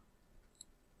don't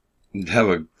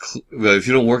if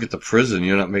you don't work at the prison,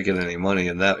 you're not making any money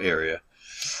in that area.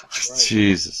 Right.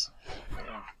 Jesus.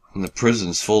 Yeah. And the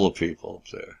prison's full of people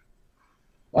up there.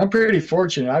 I'm pretty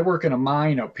fortunate. I work in a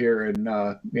mine up here, and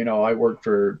I work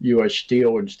for U.S.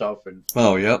 Steel and stuff. And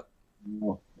oh, yep.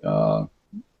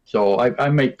 So I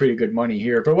make pretty good money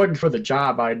here. If it wasn't for the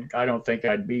job, I don't think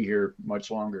I'd be here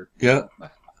much longer. Yeah.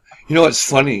 It's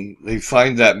funny. They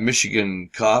find that Michigan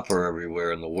copper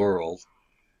everywhere in the world.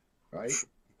 Right.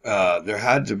 There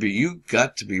had to be. You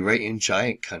got to be right in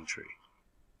giant country.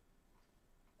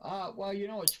 Well,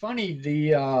 it's funny.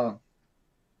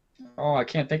 I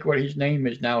can't think what his name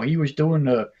is now. He was doing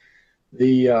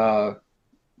the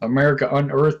America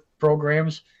Unearthed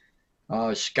programs.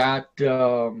 Scott.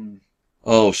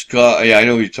 Oh, Scott. Yeah, I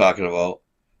know who you're talking about.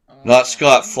 Not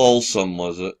Scott Folsom,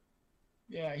 was it?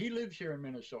 Yeah, he lives here in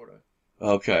Minnesota.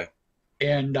 Okay.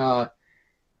 And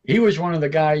he was one of the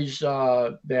guys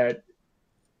that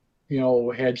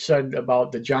had said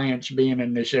about the giants being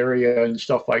in this area and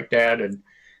stuff like that, and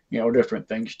different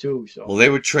things too. So. Well, they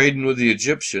were trading with the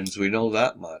Egyptians. We know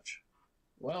that much.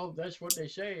 Well, that's what they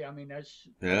say. I mean, that's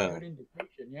a good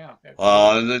indication. Yeah.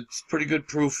 That's pretty good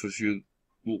proof if you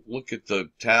look at the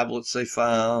tablets they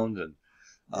found, and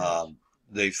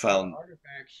they found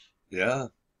artifacts. Yeah.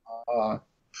 Of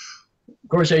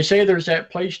course, they say there's that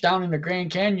place down in the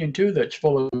Grand Canyon too that's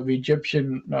full of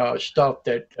Egyptian stuff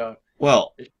that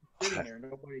is sitting there.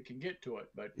 Nobody can get to it,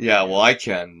 but yeah, well, I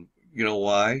can. You know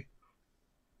why?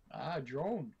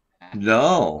 Drone.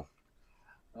 No.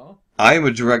 No? I am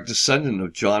a direct descendant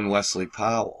of John Wesley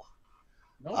Powell.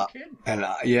 No kidding. And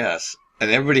yes,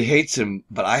 and everybody hates him,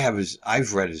 but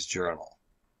I've read his journal.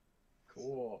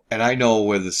 Cool. And I know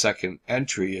where the second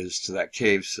entry is to that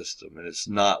cave system, and it's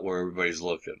not where everybody's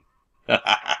looking.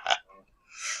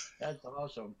 That's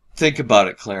awesome. Think about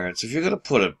it, Clarence. If you're going to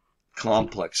put a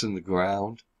complex in the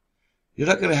ground, you're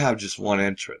not going to have just one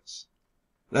entrance.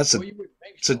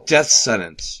 It's a death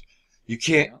sentence. You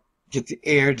can't get the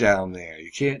air down there.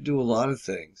 You can't do a lot of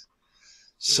things.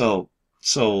 So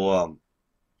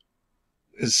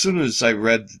as soon as I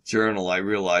read the journal, I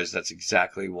realized that's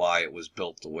exactly why it was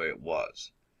built the way it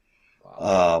was.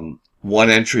 Wow. One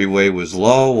entryway was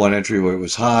low, one entryway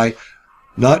was high,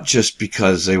 not just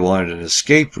because they wanted an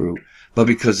escape route, but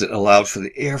because it allowed for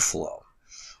the airflow.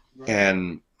 Right.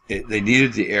 And they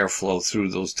needed the airflow through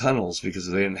those tunnels because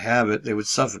if they didn't have it, they would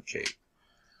suffocate.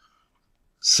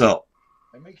 So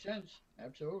That makes sense.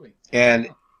 Absolutely. And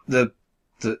Yeah.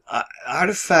 the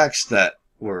artifacts that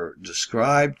were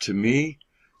described to me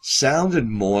sounded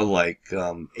more like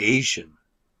Asian.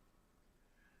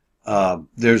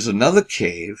 There's another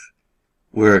cave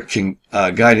where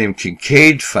a guy named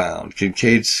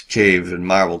Kincaid's Cave in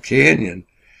Marble Canyon.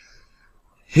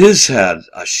 His had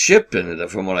a ship in it,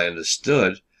 from what I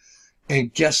understood.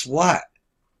 And guess what?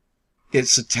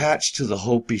 It's attached to the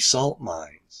Hopi salt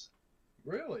mines.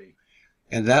 Really?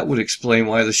 And that would explain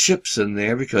why the ship's in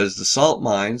there, because the salt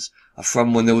mines are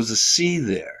from when there was a sea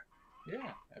there.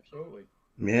 Yeah, absolutely.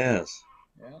 Yes.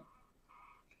 Yeah.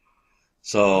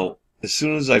 So as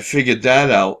soon as I figured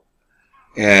that out,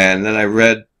 and then I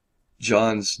read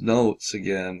John's notes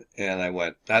again, and I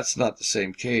went, that's not the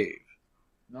same cave.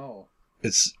 No.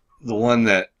 It's the one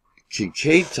that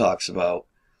Kincaid talks about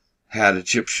had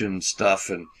Egyptian stuff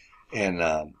and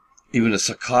even a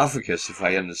sarcophagus, if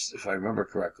I remember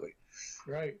correctly.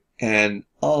 Right. And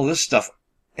all this stuff,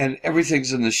 and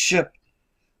everything's in the ship,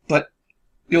 but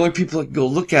the only people that can go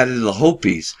look at it are the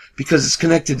Hopis, because it's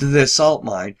connected to their salt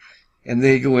mine, and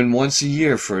they go in once a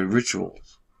year for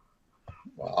rituals.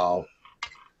 Wow.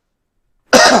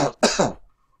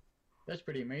 That's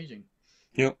pretty amazing.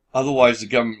 Yep. Otherwise, the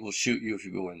government will shoot you if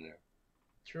you go in there.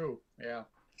 True. Yeah.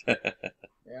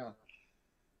 Yeah.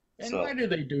 And So, why do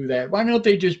they do that? Why don't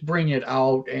they just bring it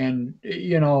out? And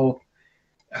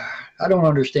I don't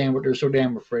understand what they're so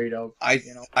damn afraid of. I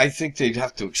think they'd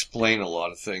have to explain a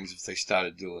lot of things if they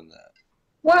started doing that.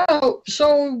 Well,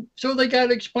 so they got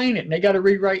to explain it, and they got to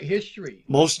rewrite history.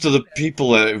 Most of the people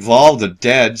that are involved are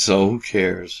dead, so who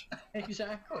cares?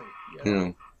 Exactly. You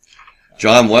know,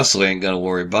 John Wesley ain't gonna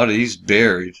worry about it. He's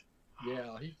buried.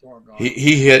 Yeah, he's long gone.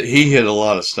 He hit a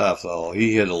lot of stuff though.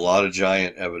 He hit a lot of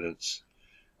giant evidence.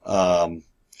 And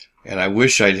I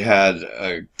wish I'd had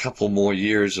a couple more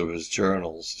years of his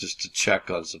journals just to check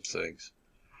on some things.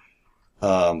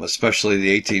 Especially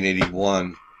the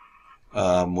 1881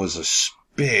 was a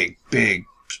big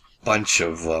bunch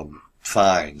of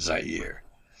finds that year.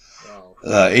 Wow.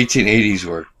 1880s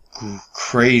were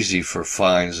crazy for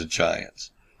finds of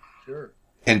giants. Sure.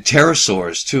 And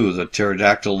pterosaurs too, the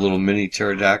little mini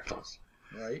pterodactyls.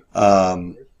 Right.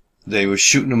 They were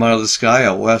shooting them out of the sky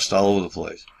out west all over the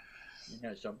place.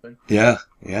 Yeah, something. Yeah,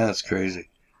 it's crazy.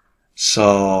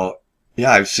 So,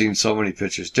 yeah, I've seen so many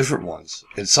pictures, different ones,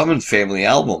 and some in family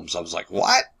albums. I was like,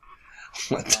 what?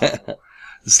 What the hell?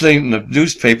 This thing in the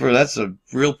newspaper, that's a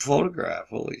real photograph.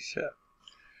 Holy shit.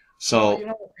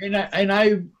 So,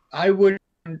 I wouldn't,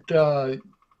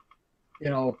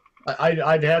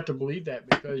 I'd have to believe that,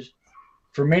 because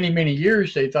for many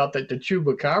years they thought that the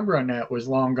chupacabra on that was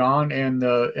long gone, and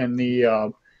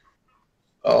the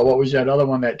what was that other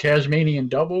one, that Tasmanian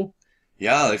double?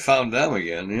 yeah, they found them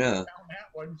again, yeah. Found that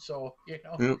one, so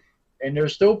Yep. and they're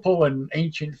still pulling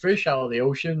ancient fish out of the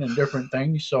ocean and different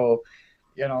things, so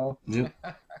Yep. Yeah.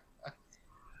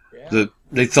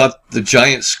 They thought the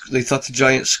giant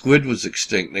squid was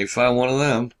extinct. They found one of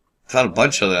them. Found a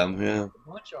bunch of them, yeah. A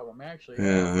bunch of them, actually.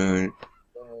 Yeah, right.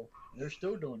 So they're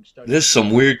still doing studies. There's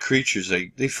some weird creatures.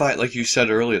 They find, like you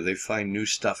said earlier, they find new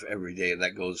stuff every day, and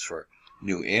that goes for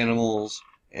new animals.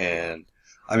 And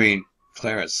I mean,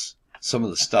 Clarence, some of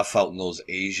the stuff out in those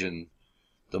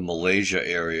the Malaysia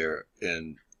area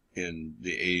in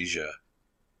the Asia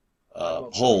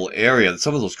whole area,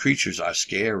 some of those creatures are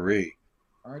scary.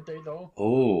 Aren't they, though?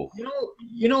 Oh.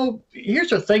 Here's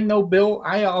the thing, though, Bill.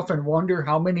 I often wonder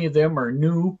how many of them are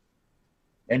new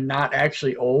and not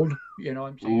actually old. You know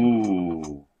what I'm saying?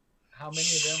 Ooh. How many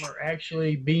of them are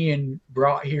actually being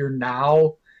brought here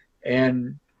now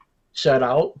and set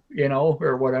out,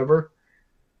 or whatever?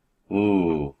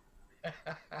 Ooh.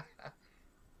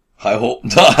 I hope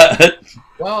not.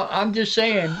 Well, I'm just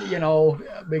saying,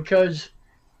 because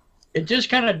it just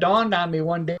kind of dawned on me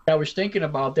one day. I was thinking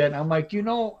about that, and I'm like,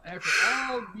 after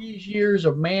all these years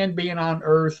of man being on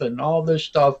Earth and all this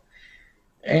stuff,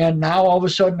 and now all of a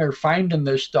sudden they're finding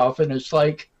this stuff, and it's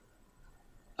like,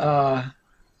 I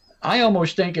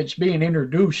almost think it's being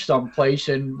introduced someplace,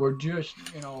 and we're just,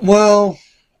 well,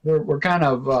 we're kind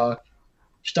of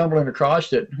stumbling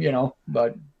across it,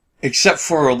 but. Except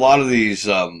for a lot of these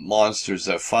monsters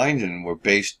they're finding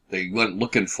they went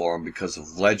looking for them because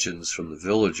of legends from the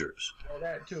villagers. Oh,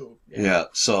 that too. Yeah,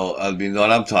 so, I mean,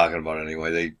 what I'm talking about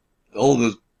anyway,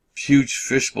 the huge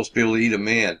fish supposed to be able to eat a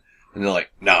man. And they're like,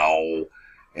 no.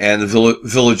 And the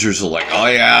villagers are like, oh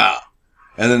yeah.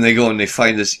 And then they go and they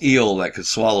find this eel that could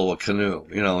swallow a canoe.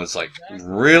 It's like,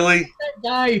 really?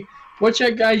 What's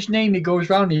that guy's name? He goes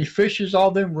around and he fishes all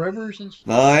them rivers and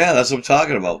stuff. Oh yeah, that's what I'm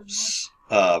talking about.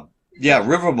 Yeah,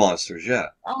 river monsters. Yeah.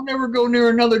 I'll never go near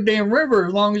another damn river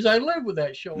as long as I live with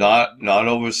that show. Not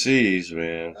overseas,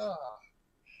 man. Oh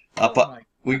my.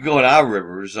 We go in our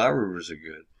rivers. Our rivers are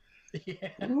good. Yeah,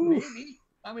 Oof. maybe.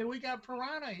 I mean, we got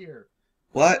piranha here.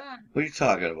 What? What are you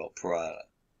talking about, piranha?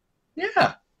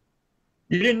 Yeah.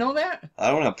 You didn't know that? I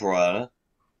don't have piranha.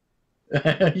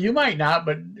 You might not,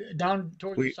 but down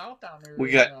towards the south down there.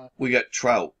 We got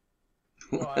trout.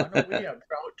 Well, I know we have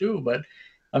trout too, but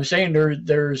I'm saying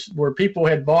there's where people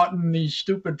had bought in these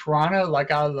stupid piranha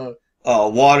like out of the. Oh,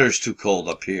 water's too cold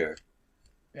up here.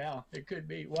 Yeah, it could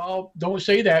be. Well, don't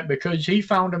say that because he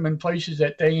found them in places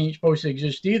that they ain't supposed to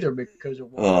exist either because of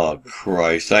water. Oh,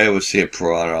 Christ. I ever see a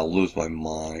piranha, I'll lose my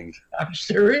mind. I'm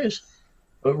serious.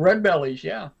 But red bellies,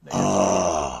 yeah.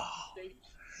 Oh.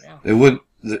 Yeah. It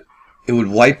would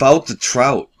wipe out the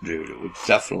trout, dude. It would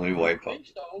definitely wipe out. I think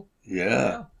so.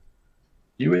 Yeah.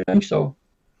 You would think so.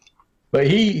 But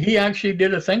he actually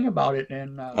did a thing about it.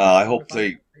 And I hope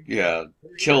they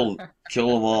kill them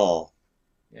all.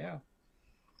 Yeah.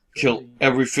 Kill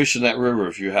every fish in that river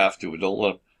if you have to, but don't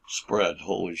let them spread.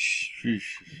 Holy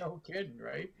sheesh. No kidding,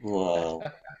 right? Wow.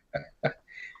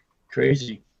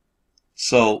 Crazy.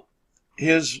 So,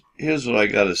 here's what I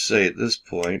got to say at this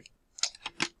point.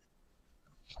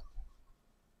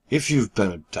 If you've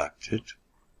been abducted,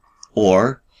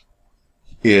 or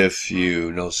if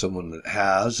you know someone that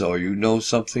has, or you know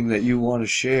something that you want to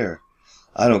share,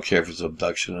 I don't care if it's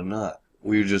abduction or not.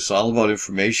 We're just all about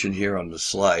information here on The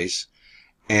Slice.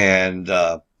 And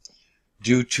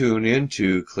do tune in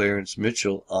to Clarence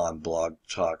Mitchell on Blog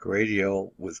Talk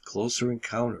Radio with Closer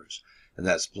Encounters. And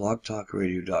that's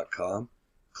blogtalkradio.com,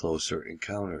 Closer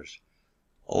Encounters.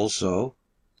 Also,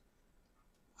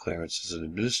 Clarence is an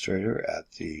administrator at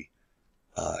the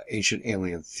Ancient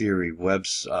Alien Theory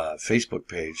Facebook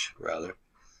page, rather.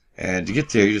 And to get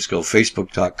there, you just go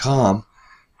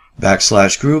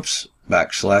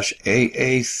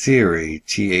facebook.com/groups/AA Theory,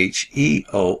 THEORY.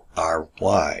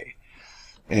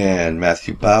 And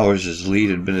Matthew Bowers is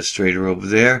lead administrator over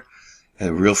there, and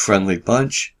a real friendly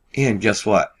bunch. And guess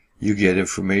what? You get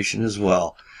information as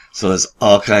well. So there's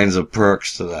all kinds of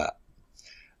perks to that.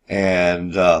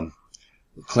 And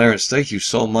Clarence, thank you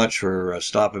so much for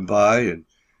stopping by and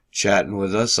chatting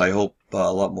with us. I hope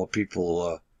a lot more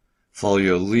people follow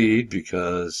your lead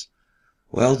because,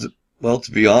 well,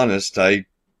 to be honest, I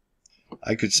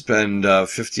could spend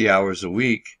 50 hours a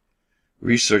week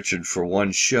researching for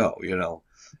one show, you know.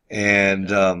 And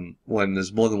when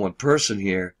there's more than one person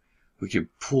here, we can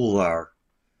pool our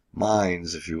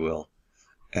minds, if you will.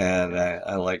 And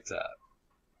I like that.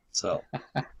 So.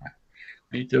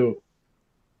 Me too.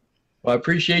 Well, I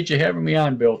appreciate you having me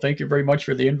on, Bill. Thank you very much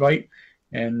for the invite.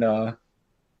 And I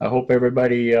hope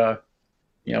everybody,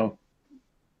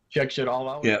 checks it all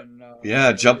out. Yeah.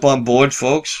 And, jump on board,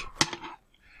 folks.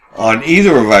 On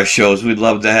either of our shows, we'd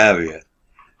love to have you.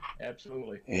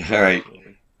 Absolutely. All right.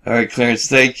 All right, Clarence,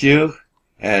 thank you.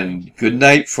 And good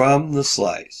night from The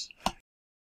Slice.